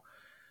pocket now?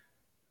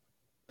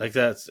 Like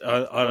that's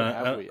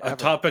on a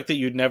topic that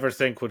you'd never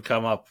think would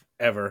come up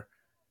ever.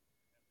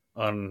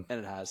 And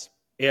it has.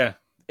 Yeah.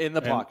 In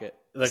the pocket.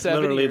 Like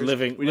literally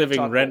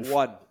living rent.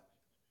 One.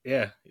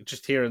 Yeah,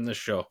 just here in this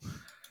show.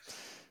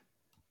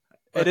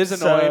 It is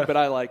annoying, but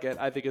I like it.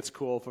 I think it's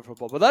cool for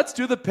football. But let's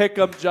do the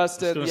pick'em,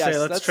 Justin. Yes,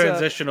 let's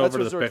transition over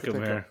to the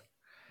pick'em here.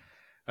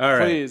 All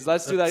right. Please,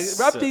 let's do that.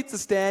 Update the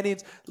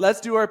standings.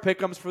 Let's do our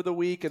pick'ems for the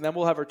week, and then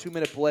we'll have our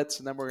 2-minute blitz,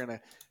 and then we're going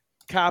to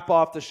cap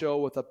off the show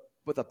with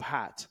a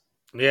pat.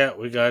 Yeah,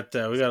 we got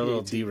a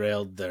little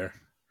derailed there.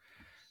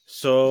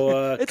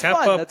 So it's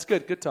fun. That's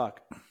good. Good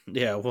talk.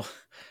 Yeah, well,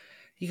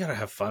 you gotta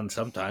have fun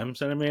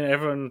sometimes, and I mean,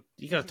 everyone.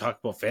 You gotta talk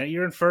about fan.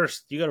 You're in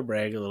first. You gotta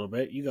brag a little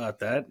bit. You got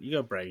that. You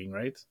got bragging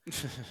rights.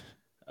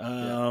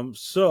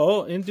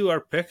 So into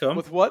our pick'em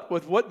with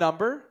what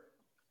number?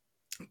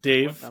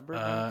 Dave.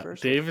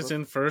 Dave is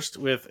in first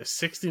with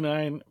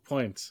 69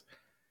 points.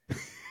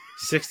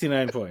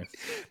 69 points.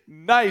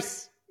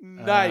 Nice.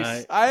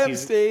 I am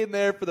staying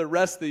there for the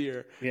rest of the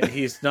year. Yeah,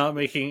 he's not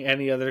making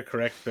any other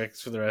correct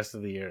picks for the rest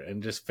of the year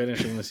and just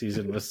finishing the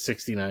season with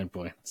 69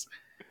 points.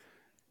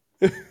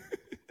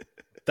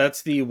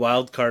 That's the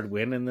wild card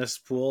win in this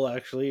pool,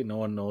 actually. No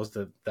one knows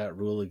that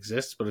rule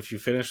exists, but if you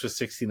finish with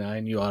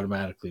 69, you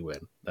automatically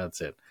win.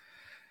 That's it.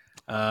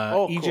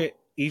 Cool.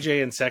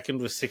 EJ in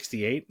second with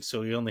 68,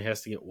 so he only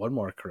has to get one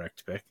more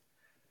correct pick.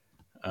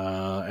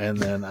 And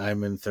then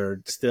I'm in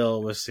third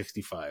still with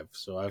 65.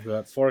 So I've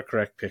got 4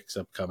 correct picks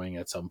upcoming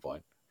at some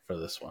point for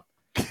this one.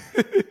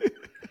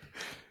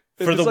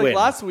 For the win.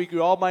 Last week, we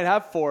all might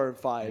have 4 and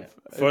 5.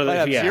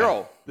 Yeah.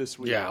 0 this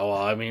week. Yeah, well,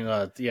 I mean,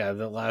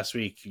 the last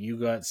week you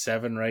got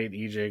 7 right,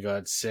 EJ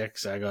got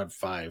 6, I got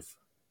 5.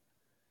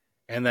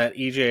 And that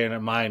EJ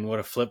and mine would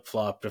have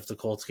flip-flopped if the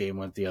Colts game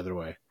went the other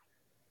way.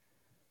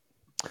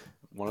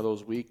 One of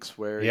those weeks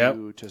where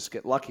you just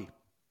get lucky.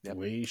 Yep.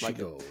 Way she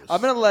goes.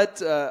 I'm going to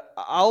let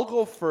I'll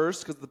go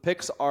first because the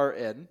picks are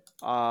in.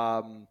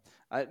 I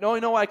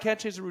can't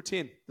change the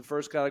routine. The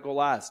first got to go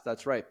last.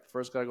 That's right. The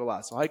first got to go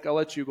last. So, Hike, I'll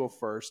let you go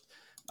first.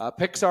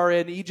 Picks are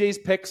in. EJ's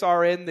picks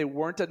are in. They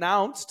weren't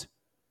announced.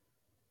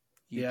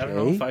 Yeah, EJ? I don't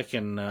know if I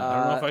can. I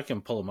don't know if I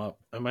can pull them up.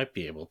 I might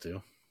be able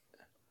to.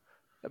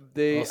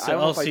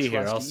 I'll see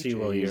here. I'll see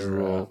while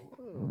you're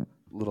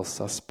little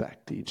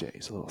suspect.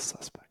 EJ's a little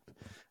suspect.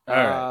 All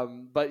right.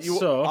 But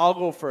I'll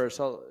go first.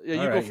 You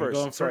go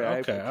first. Sorry.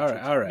 Okay.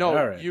 All right. No,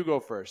 all right. You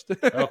go first.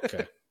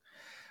 Okay.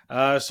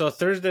 So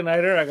Thursday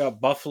nighter, I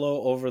got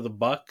Buffalo over the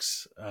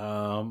Bucks.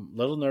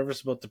 Little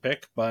nervous about the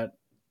pick, but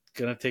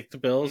gonna take the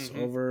Bills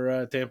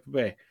over Tampa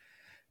Bay.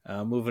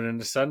 Moving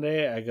into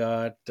Sunday, I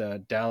got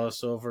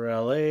Dallas over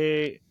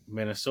LA,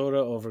 Minnesota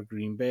over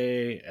Green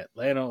Bay,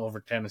 Atlanta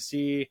over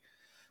Tennessee,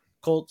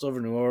 Colts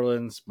over New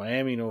Orleans,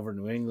 Miami over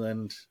New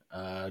England,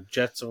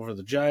 Jets over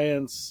the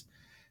Giants,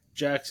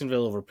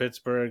 Jacksonville over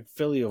Pittsburgh,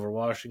 Philly over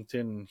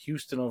Washington,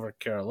 Houston over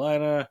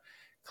Carolina,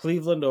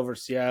 Cleveland over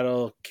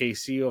Seattle,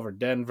 KC over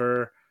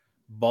Denver,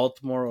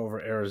 Baltimore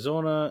over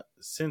Arizona,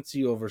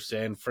 Cincy over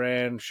San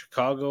Fran,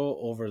 Chicago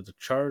over the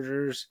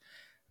Chargers,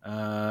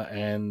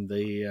 and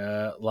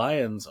the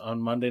Lions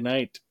on Monday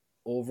night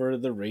over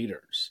the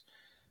Raiders.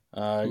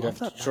 I got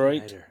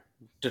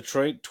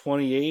Detroit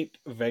 28,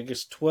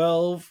 Vegas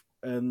 12,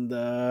 and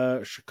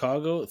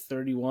Chicago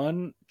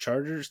 31,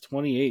 Chargers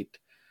 28.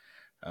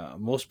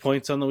 Most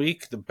points on the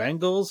week, the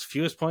Bengals.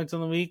 Fewest points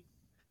on the week,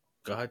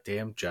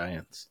 goddamn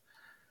Giants.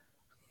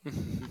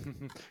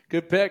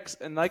 Good picks,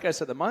 and like I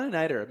said, the Monday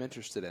Nighter I'm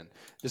interested in,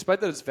 despite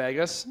that it's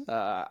Vegas.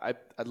 I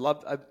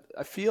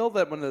feel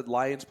that when the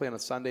Lions play on a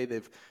Sunday,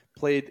 they've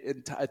played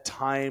at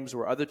times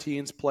where other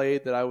teams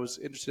played that I was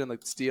interested in,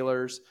 like the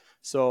Steelers.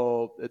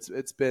 So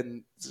it's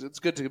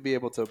good to be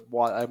able to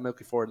watch. I'm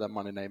looking forward to that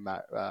Monday night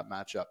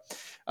matchup.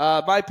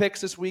 My picks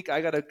this week,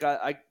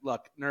 I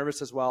look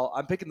nervous as well.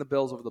 I'm picking the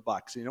Bills over the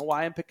Bucs. You know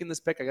why I'm picking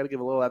this pick? I got to give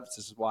a little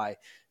emphasis why.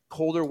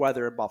 Colder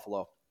weather in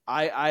Buffalo.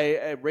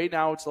 I right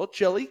now it's a little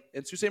chilly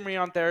in Sault Ste. Marie,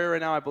 Ontario.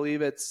 Right now, I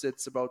believe it's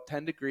about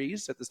 10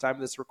 degrees at this time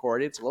of this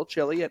recording. It's a little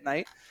chilly at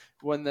night.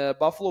 When the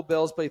Buffalo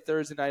Bills play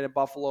Thursday night in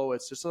Buffalo,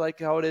 it's just like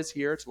how it is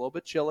here. It's a little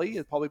bit chilly.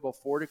 It's probably about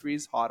 4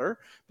 degrees hotter,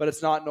 but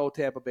it's not no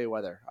Tampa Bay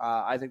weather.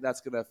 I think that's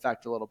going to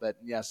affect a little bit.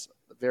 And yes,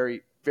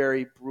 very,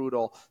 very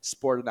brutal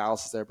sport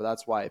analysis there, but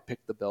that's why I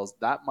picked the Bills.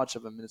 That much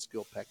of a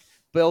minuscule pick.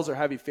 Bills are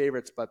heavy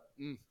favorites, but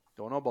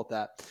don't know about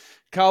that.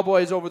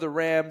 Cowboys over the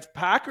Rams.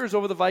 Packers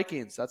over the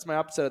Vikings. That's my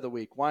upset of the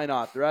week. Why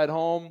not? They're at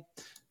home.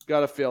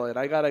 Got to feel it.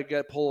 I got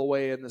to pull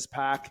away in this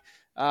pack.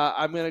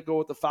 I'm going to go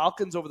with the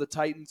Falcons over the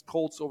Titans,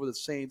 Colts over the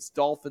Saints,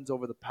 Dolphins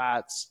over the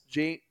Pats,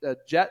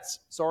 Jets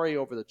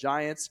over the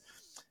Giants.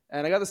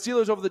 And I got the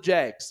Steelers over the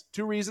Jags.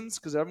 2 reasons,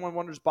 because everyone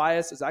wonders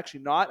bias is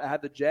actually not. I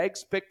had the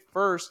Jags picked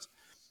first,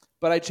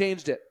 but I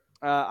changed it.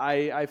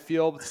 I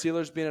feel the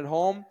Steelers being at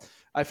home.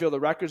 I feel the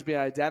records being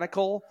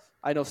identical.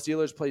 I know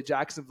Steelers play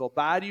Jacksonville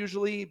bad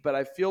usually, but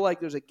I feel like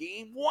there's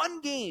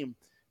one game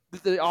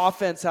that the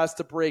offense has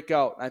to break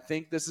out. I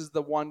think this is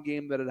the one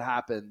game that it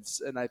happens,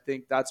 and I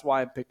think that's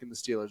why I'm picking the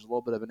Steelers, a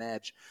little bit of an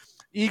edge.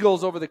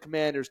 Eagles over the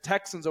Commanders,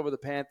 Texans over the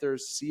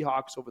Panthers,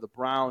 Seahawks over the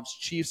Browns.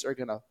 Chiefs are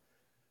going to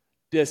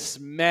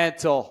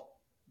dismantle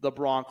the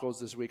Broncos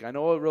this week. I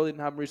know it really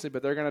didn't happen recently,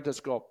 but they're going to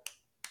just go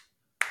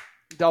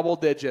double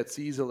digits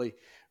easily.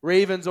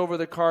 Ravens over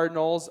the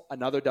Cardinals,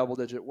 another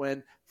double-digit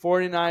win.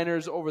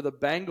 49ers over the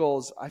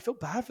Bengals. I feel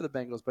bad for the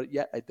Bengals, but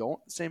yet I don't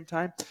at the same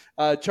time.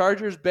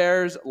 Chargers,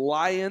 Bears,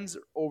 Lions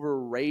over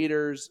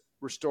Raiders.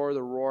 Restore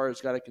the roar has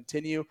got to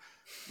continue.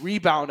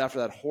 Rebound after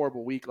that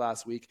horrible week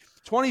last week.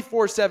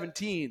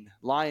 24-17,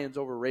 Lions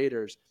over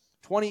Raiders.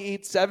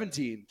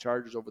 28-17,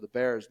 Chargers over the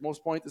Bears.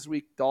 Most point this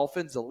week,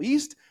 Dolphins the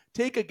least.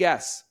 Take a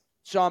guess.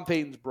 Sean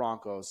Payton's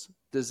Broncos.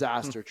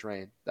 Disaster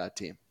train, that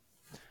team.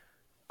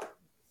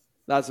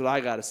 That's what I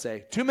got to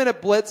say.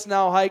 2-minute blitz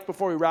now, Hike,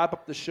 before we wrap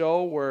up the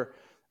show. We're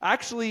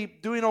actually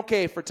doing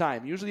okay for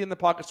time. Usually in the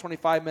pocket's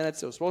 25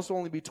 minutes. It was supposed to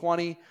only be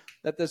 20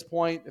 at this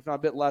point, if not a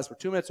bit less. We're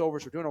 2 minutes over,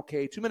 so we're doing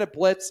okay. 2-minute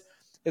blitz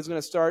is going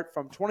to start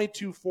from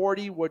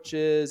 22:40, which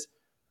is,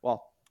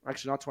 well,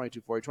 actually not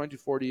 22:40.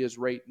 22:40 is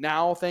right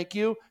now, thank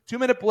you.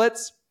 2-minute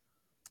blitz.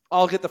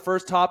 I'll get the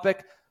first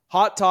topic.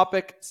 Hot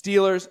topic,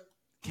 Steelers.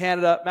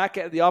 Canada, Matt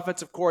Canada, the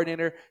offensive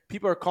coordinator,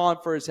 people are calling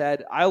for his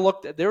head.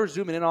 They were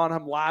zooming in on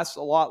him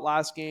a lot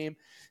last game,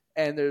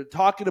 and they're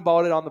talking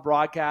about it on the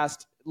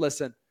broadcast.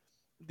 Listen,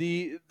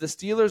 the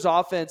Steelers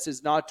offense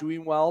is not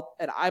doing well,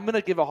 and I'm going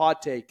to give a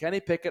hot take.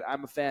 Kenny Pickett,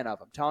 I'm a fan of.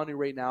 I'm telling you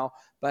right now,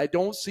 but I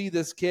don't see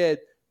this kid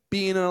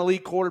being an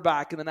elite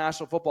quarterback in the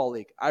National Football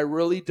League. I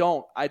really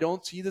don't. I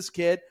don't see this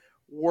kid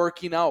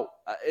working out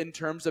in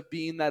terms of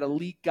being that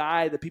elite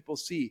guy that people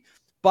see.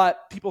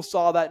 But people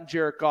saw that in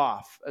Jared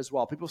Goff as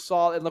well. People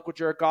saw, and look what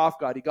Jared Goff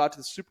got. He got to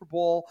the Super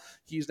Bowl.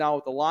 He's now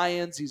with the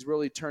Lions. He's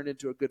really turned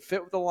into a good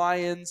fit with the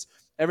Lions.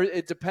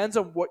 It depends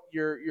on what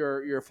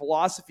your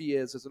philosophy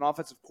is as an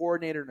offensive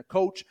coordinator and a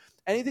coach.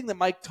 Anything that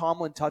Mike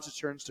Tomlin touches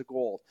turns to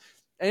gold.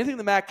 Anything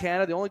that Matt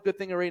Canada, the only good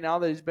thing right now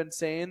that he's been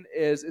saying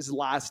is his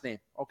last name.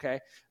 Okay,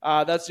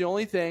 that's the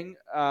only thing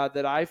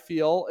that I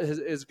feel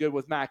is good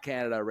with Matt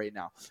Canada right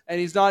now, and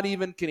he's not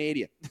even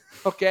Canadian.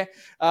 Okay,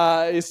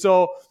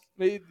 so.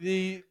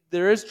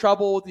 There is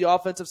trouble with the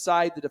offensive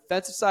side. The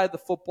defensive side of the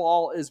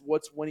football is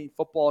what's winning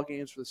football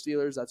games for the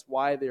Steelers. That's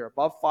why they're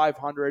above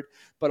 500,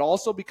 but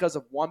also because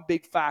of one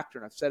big factor,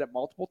 and I've said it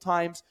multiple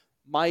times,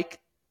 Mike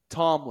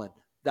Tomlin.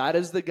 That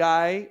is the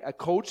guy. A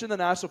coach in the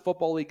National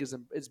Football League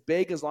is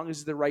big as long as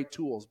he's the right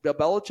tools. Bill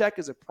Belichick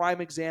is a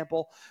prime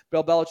example.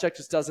 Bill Belichick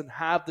just doesn't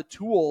have the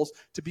tools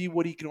to be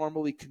what he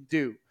normally can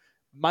do.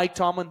 Mike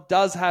Tomlin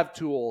does have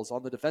tools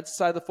on the defensive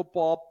side of the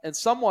football and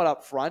somewhat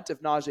up front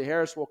if Najee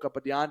Harris woke up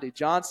a Deontay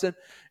Johnson.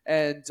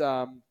 And,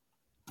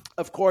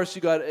 of course,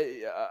 you got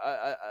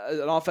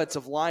an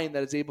offensive line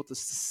that is able to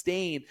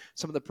sustain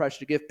some of the pressure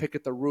to give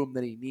Pickett the room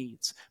that he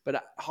needs.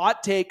 But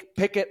hot take,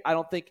 Pickett, I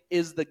don't think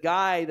is the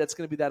guy that's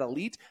going to be that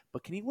elite.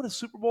 But can he win a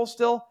Super Bowl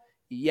still?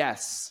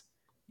 Yes.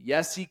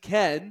 Yes, he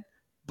can.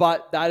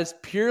 But that is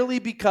purely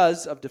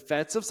because of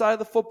defensive side of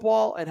the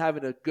football and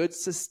having a good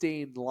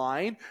sustained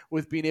line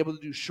with being able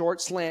to do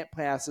short slant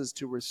passes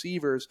to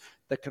receivers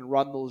that can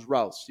run those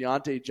routes.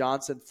 Deontay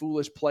Johnson,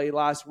 foolish play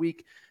last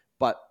week,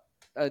 but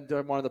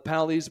during one of the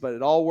penalties, but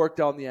it all worked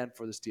out in the end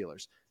for the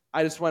Steelers.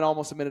 I just went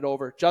almost a minute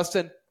over.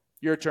 Justin,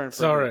 your turn.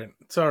 It's all right.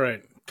 It's all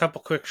right.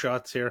 Couple quick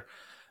shots here.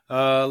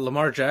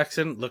 Lamar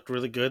Jackson looked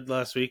really good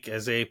last week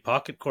as a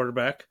pocket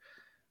quarterback.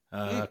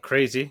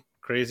 Crazy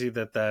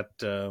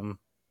that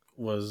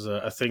was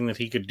a thing that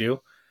he could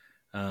do.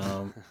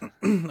 I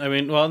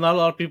mean, well, not a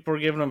lot of people were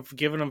giving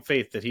him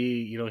faith that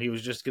he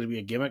was just going to be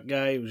a gimmick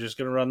guy. He was just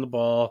going to run the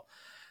ball,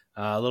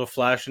 a little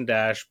flash and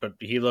dash, but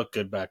he looked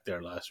good back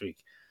there last week.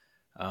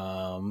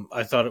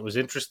 I thought it was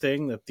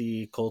interesting that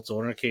the Colts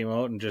owner came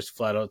out and just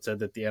flat out said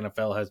that the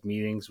NFL has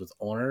meetings with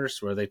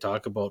owners where they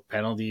talk about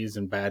penalties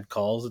and bad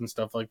calls and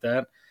stuff like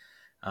that.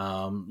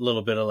 A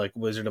little bit of like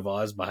Wizard of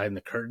Oz behind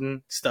the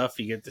curtain stuff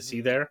you get to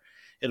see there.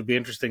 It'll be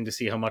interesting to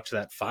see how much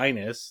that fine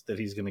is that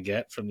he's going to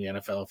get from the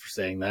NFL for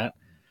saying that.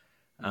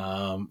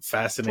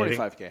 Fascinating.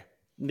 25K.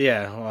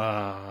 Yeah,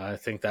 I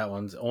think that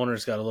one's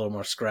owner's got a little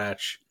more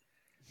scratch.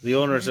 The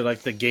owners are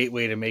like the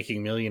gateway to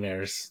making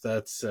millionaires.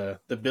 That's the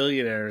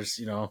billionaires,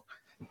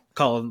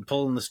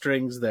 pulling the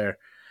strings there.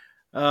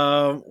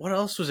 What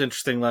else was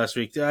interesting last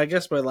week? I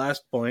guess my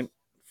last point,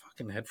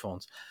 fucking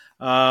headphones.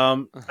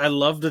 I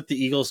loved that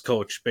the Eagles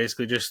coach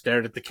basically just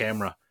stared at the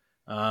camera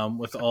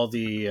with all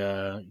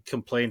the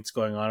complaints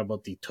going on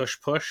about the tush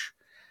push.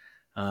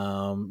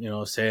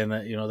 Saying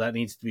that, that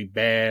needs to be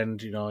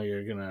banned,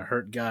 you're going to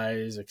hurt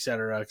guys, et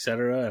cetera, et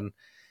cetera. And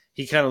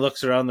he kind of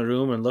looks around the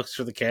room and looks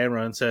for the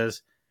camera and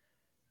says,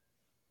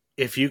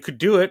 if you could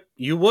do it,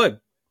 you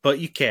would, but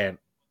you can't.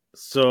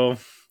 So,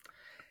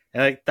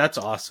 and that's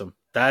awesome.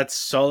 That's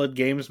solid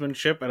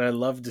gamesmanship, and I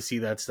love to see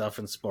that stuff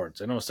in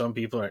sports. I know some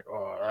people are like,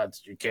 "Oh,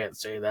 you can't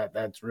say that.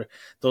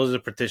 Those are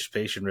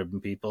participation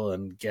ribbon people,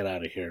 and get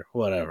out of here."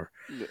 Whatever.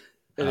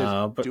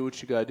 But do what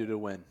you gotta do to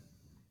win.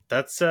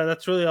 That's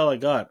really all I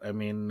got. I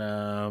mean,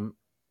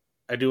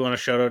 I do want to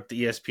shout out to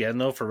ESPN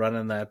though for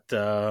running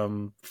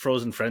that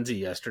Frozen Frenzy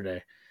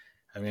yesterday.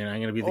 I mean, I'm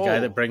going to be the guy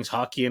that brings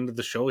hockey into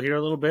the show here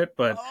a little bit,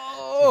 but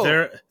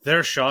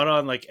their shot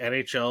on like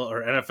NHL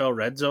or NFL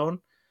Red Zone.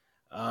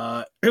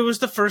 It was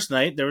the first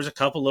night. There was a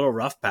couple little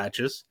rough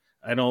patches.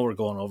 I know we're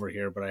going over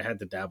here, but I had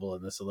to dabble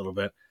in this a little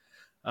bit.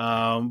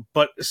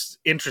 But it's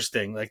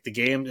interesting. Like the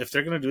game, if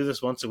they're going to do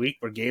this once a week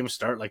where games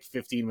start like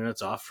 15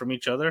 minutes off from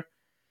each other,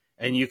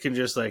 and you can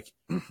just like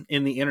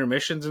in the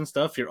intermissions and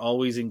stuff, you're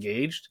always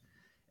engaged,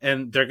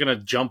 and they're going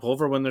to jump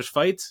over when there's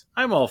fights.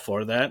 I'm all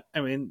for that.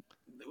 I mean,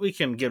 we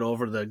can get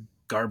over the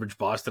garbage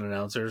Boston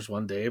announcers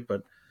one day,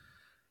 but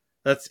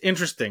that's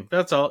interesting.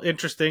 That's all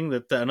interesting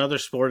that another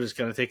sport is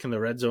kind of taking the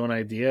red zone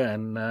idea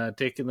and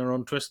taking their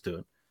own twist to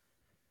it.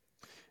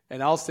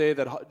 And I'll say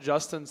that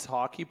Justin's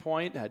hockey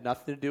point had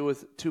nothing to do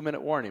with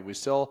 2-minute warning.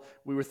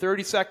 We were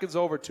 30 seconds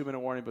over 2-minute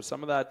warning, but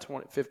some of that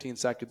 15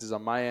 seconds is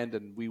on my end,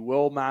 and we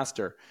will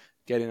master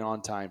getting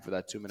on time for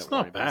that 2-minute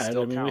warning. It's not bad.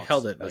 Still we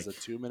held it as a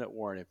 2-minute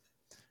warning.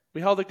 We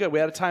held it good. We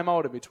had a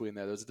timeout in between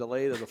there. There was a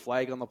delay. There was a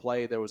flag on the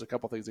play. There was a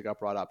couple things that got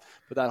brought up.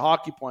 But that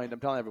hockey point, I'm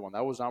telling everyone,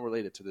 that was not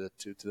related to the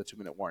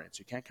 2-minute warning. So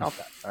you can't count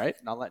that. All right?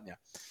 Not letting you.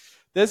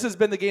 This has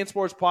been the Game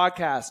Sports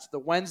Podcast, the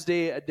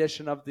Wednesday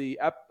edition of the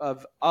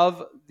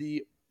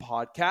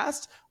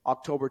podcast,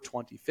 October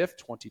 25th,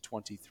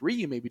 2023.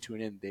 You may be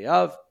tuning in day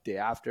of, day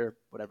after,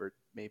 whatever it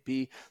may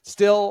be.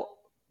 Still,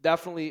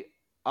 definitely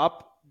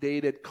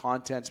updated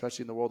content,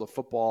 especially in the world of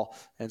football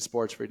and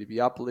sports, for you to be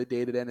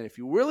updated in. And if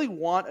you really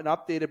want an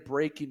updated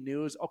breaking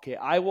news, okay,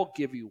 I will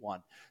give you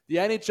one. The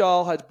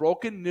NHL has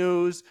broken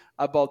news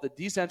about the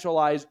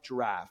decentralized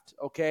draft.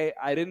 Okay,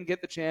 I didn't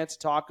get the chance to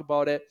talk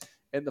about it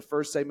in the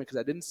first segment because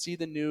I didn't see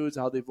the news,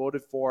 how they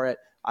voted for it.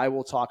 I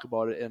will talk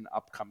about it in an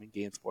upcoming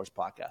Game Sports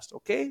podcast.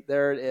 Okay,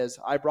 there it is.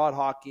 I brought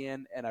hockey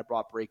in and I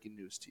brought breaking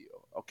news to you.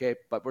 Okay,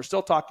 but we're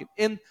still talking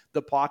in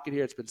the pocket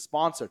here. It's been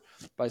sponsored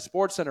by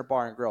Sports Center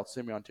Bar and Grill,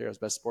 Sydney, Ontario's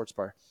best sports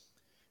bar.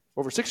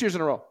 Over 6 years in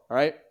a row, all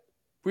right?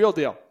 Real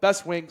deal.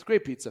 Best wings,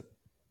 great pizza.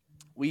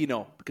 We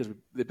know because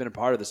they've been a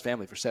part of this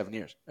family for 7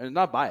 years. And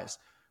not biased.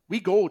 We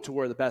go to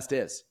where the best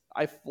is.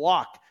 I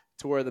flock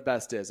to where the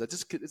best is.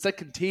 It's like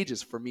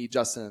contagious for me,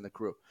 Justin, and the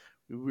crew.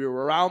 We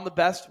were around the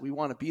best. We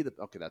want to be the –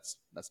 okay, that's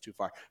too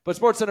far. But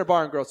Sports Center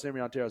Bar and Grill, St.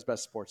 Marie, Ontario's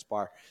best sports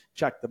bar.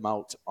 Check them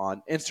out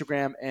on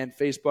Instagram and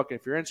Facebook. And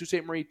if you're in Sault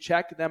Ste. Marie,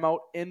 check them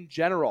out in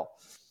general.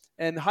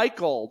 And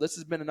Heichel, this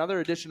has been another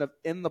edition of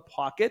In the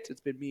Pocket.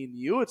 It's been me and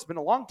you. It's been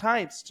a long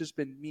time. It's just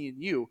been me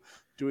and you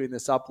doing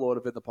this upload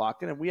of In the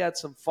Pocket. And we had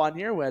some fun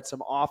here. We had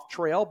some off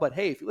trail. But,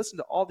 hey, if you listen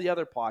to all the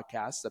other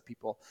podcasts that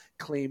people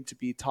claim to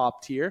be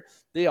top tier,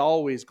 they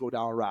always go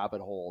down rabbit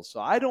holes. So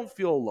I don't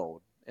feel alone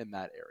in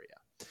that area.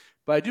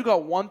 But I do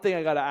got one thing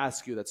I got to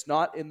ask you that's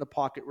not In the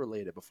Pocket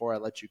related before I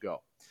let you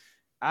go.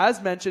 As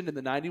mentioned in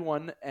the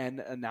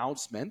 91N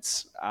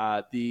announcements,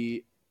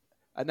 the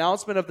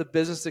announcement of the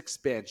business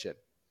expansion,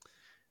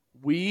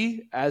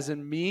 we, as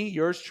in me,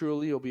 yours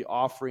truly, will be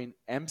offering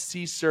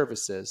MC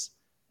services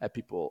at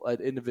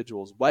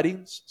individuals'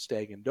 weddings,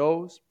 stag and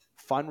does,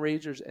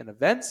 fundraisers, and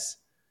events.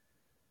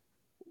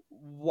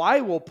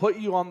 Why will put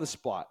you on the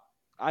spot?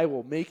 I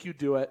will make you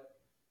do it.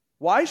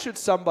 Why should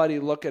somebody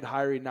look at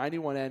hiring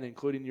 91N,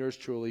 including yours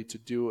truly, to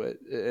do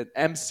an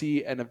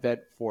MC an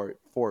event for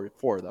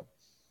them?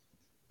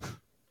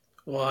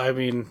 Well, I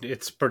mean,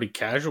 it's pretty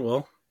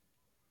casual.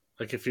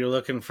 Like if you're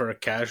looking for a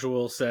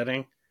casual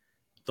setting,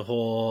 the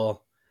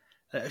whole,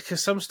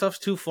 because some stuff's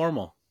too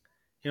formal.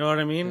 You know what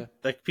I mean? Yeah.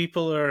 Like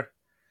people are,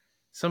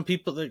 some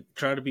people that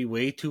try to be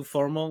way too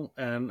formal,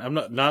 and I'm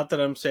not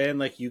that I'm saying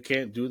like you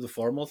can't do the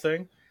formal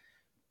thing,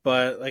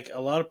 but like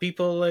a lot of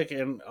people like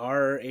in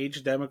our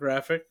age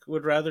demographic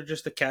would rather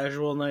just a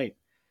casual night,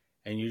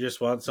 and you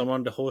just want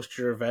someone to host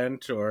your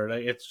event, or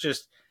like it's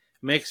just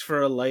makes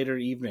for a lighter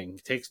evening,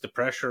 takes the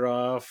pressure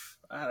off.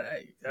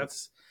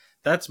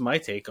 That's my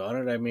take on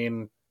it. I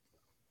mean,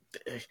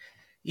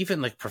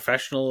 even like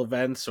professional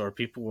events or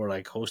people were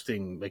like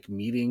hosting like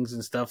meetings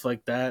and stuff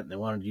like that, and they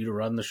wanted you to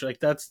run the show. Like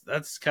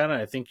that's kind of,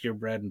 I think, your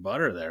bread and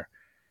butter there.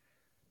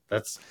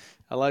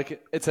 I like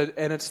it.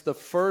 It's the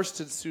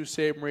first in Sault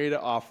Ste. Marie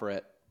to offer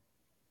it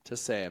to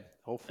Sam.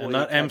 Hopefully, and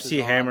not MC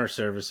Hammer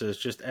services,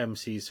 just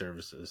MC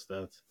services.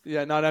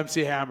 Not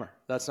MC Hammer.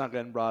 That's not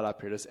getting brought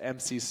up here. This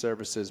MC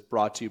services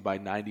brought to you by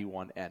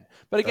 91N.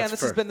 But again,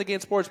 this has been the Game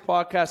Sports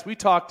Podcast. We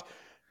talked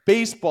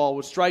baseball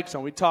with Strike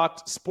Zone. We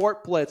talked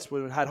Sport Blitz.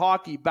 We had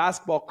hockey,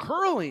 basketball,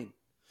 curling.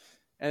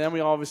 And then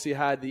we obviously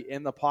had the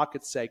In the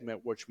Pocket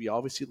segment, which we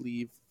obviously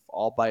leave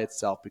all by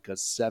itself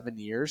because 7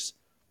 years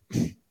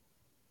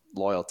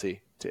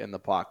loyalty to In the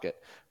Pocket.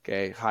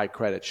 Okay, high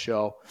credit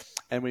show.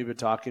 And we've been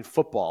talking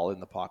football in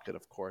the pocket,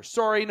 of course.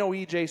 Sorry, no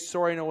EJ.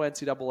 Sorry, no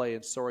NCAA.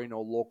 And sorry,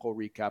 no local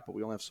recap. But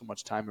we only have so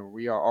much time, and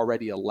we are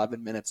already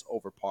 11 minutes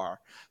over par.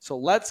 So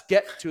let's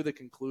get to the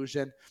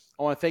conclusion.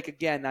 I want to thank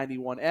again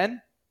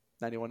 91N,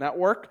 91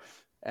 Network,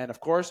 and,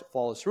 of course,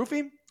 Flawless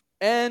Roofing,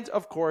 and,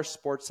 of course,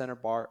 Sports Center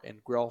Bar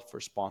and Grill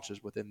for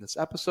sponsors within this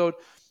episode.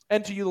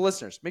 And to you, the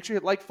listeners, make sure you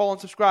hit like, follow,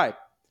 and subscribe.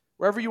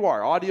 Wherever you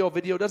are, audio,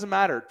 video, doesn't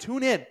matter.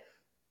 Tune in.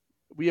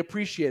 We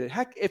appreciate it.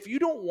 Heck, if you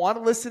don't want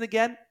to listen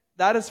again,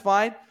 that is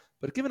fine.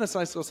 But giving us a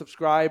nice little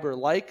subscribe or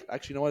like,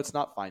 actually, you know what? It's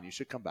not fine. You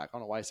should come back. I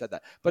don't know why I said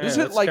that. But just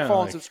hit like,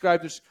 follow, and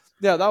subscribe.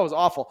 That was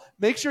awful.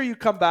 Make sure you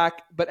come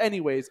back. But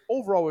anyways,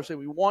 overall, we're saying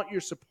we want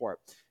your support.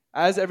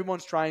 As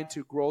everyone's trying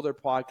to grow their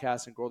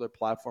podcast and grow their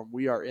platform,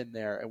 we are in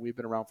there, and we've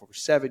been around for over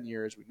 7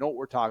 years. We know what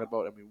we're talking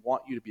about, and we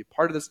want you to be a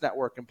part of this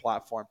network and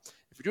platform.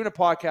 If you're doing a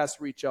podcast,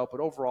 reach out. But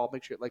overall,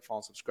 make sure you like, follow,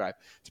 and subscribe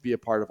to be a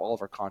part of all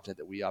of our content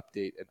that we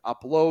update and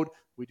upload.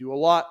 We do a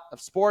lot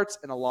of sports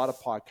and a lot of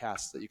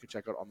podcasts that you can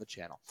check out on the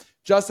channel.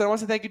 Justin, I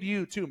want to thank you to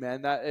you too,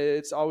 man. That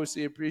it's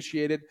obviously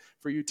appreciated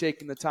for you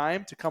taking the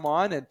time to come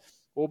on, and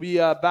we'll be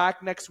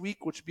back next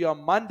week, which will be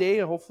on Monday.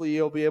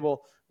 Hopefully, we'll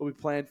be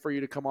planned for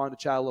you to come on to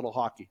chat a little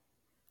hockey.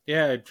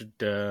 Yeah, it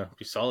would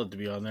be solid to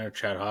be on there,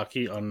 chat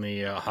hockey on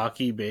the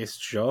hockey-based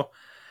show.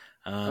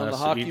 On the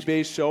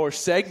hockey-based show or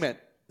segment.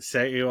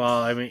 Well,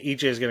 I mean,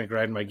 EJ is going to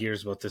grind my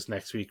gears about this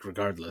next week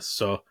regardless,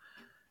 so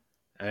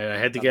I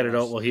had to get it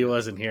out while he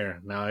wasn't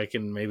here. Now I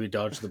can maybe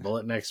dodge the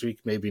bullet next week,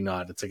 maybe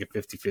not. It's like a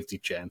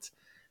 50-50 chance.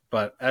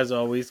 But as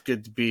always,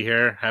 good to be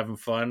here, having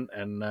fun,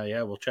 and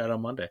we'll chat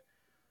on Monday.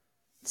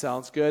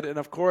 Sounds good. And,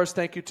 of course,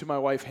 thank you to my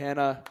wife,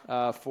 Hannah,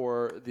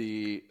 for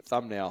the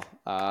thumbnail.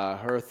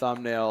 Her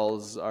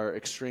thumbnails are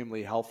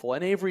extremely helpful.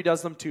 And Avery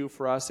does them, too,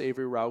 for us,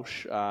 Avery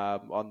Rausch,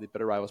 on the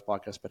Bitter Rivals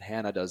podcast. But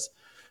Hannah does,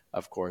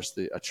 of course,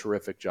 a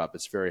terrific job.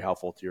 It's very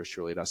helpful to yours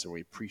truly and us, and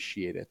we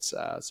appreciate it.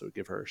 So we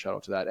give her a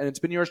shout-out to that. And it's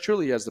been yours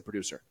truly as the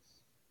producer.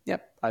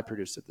 Yep, I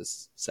produced it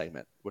this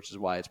segment, which is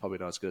why it's probably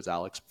not as good as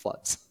Alex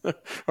Flood's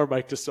or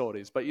Mike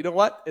D'Souza. But you know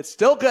what? It's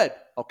still good,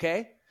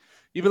 okay?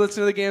 You've been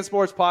listening to the Game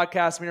Sports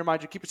Podcast. Let me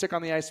remind you, keep your stick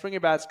on the ice, swing your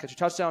bats, catch your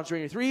touchdowns,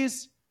 drain your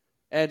threes,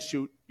 and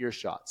shoot your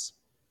shots.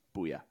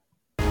 Booyah.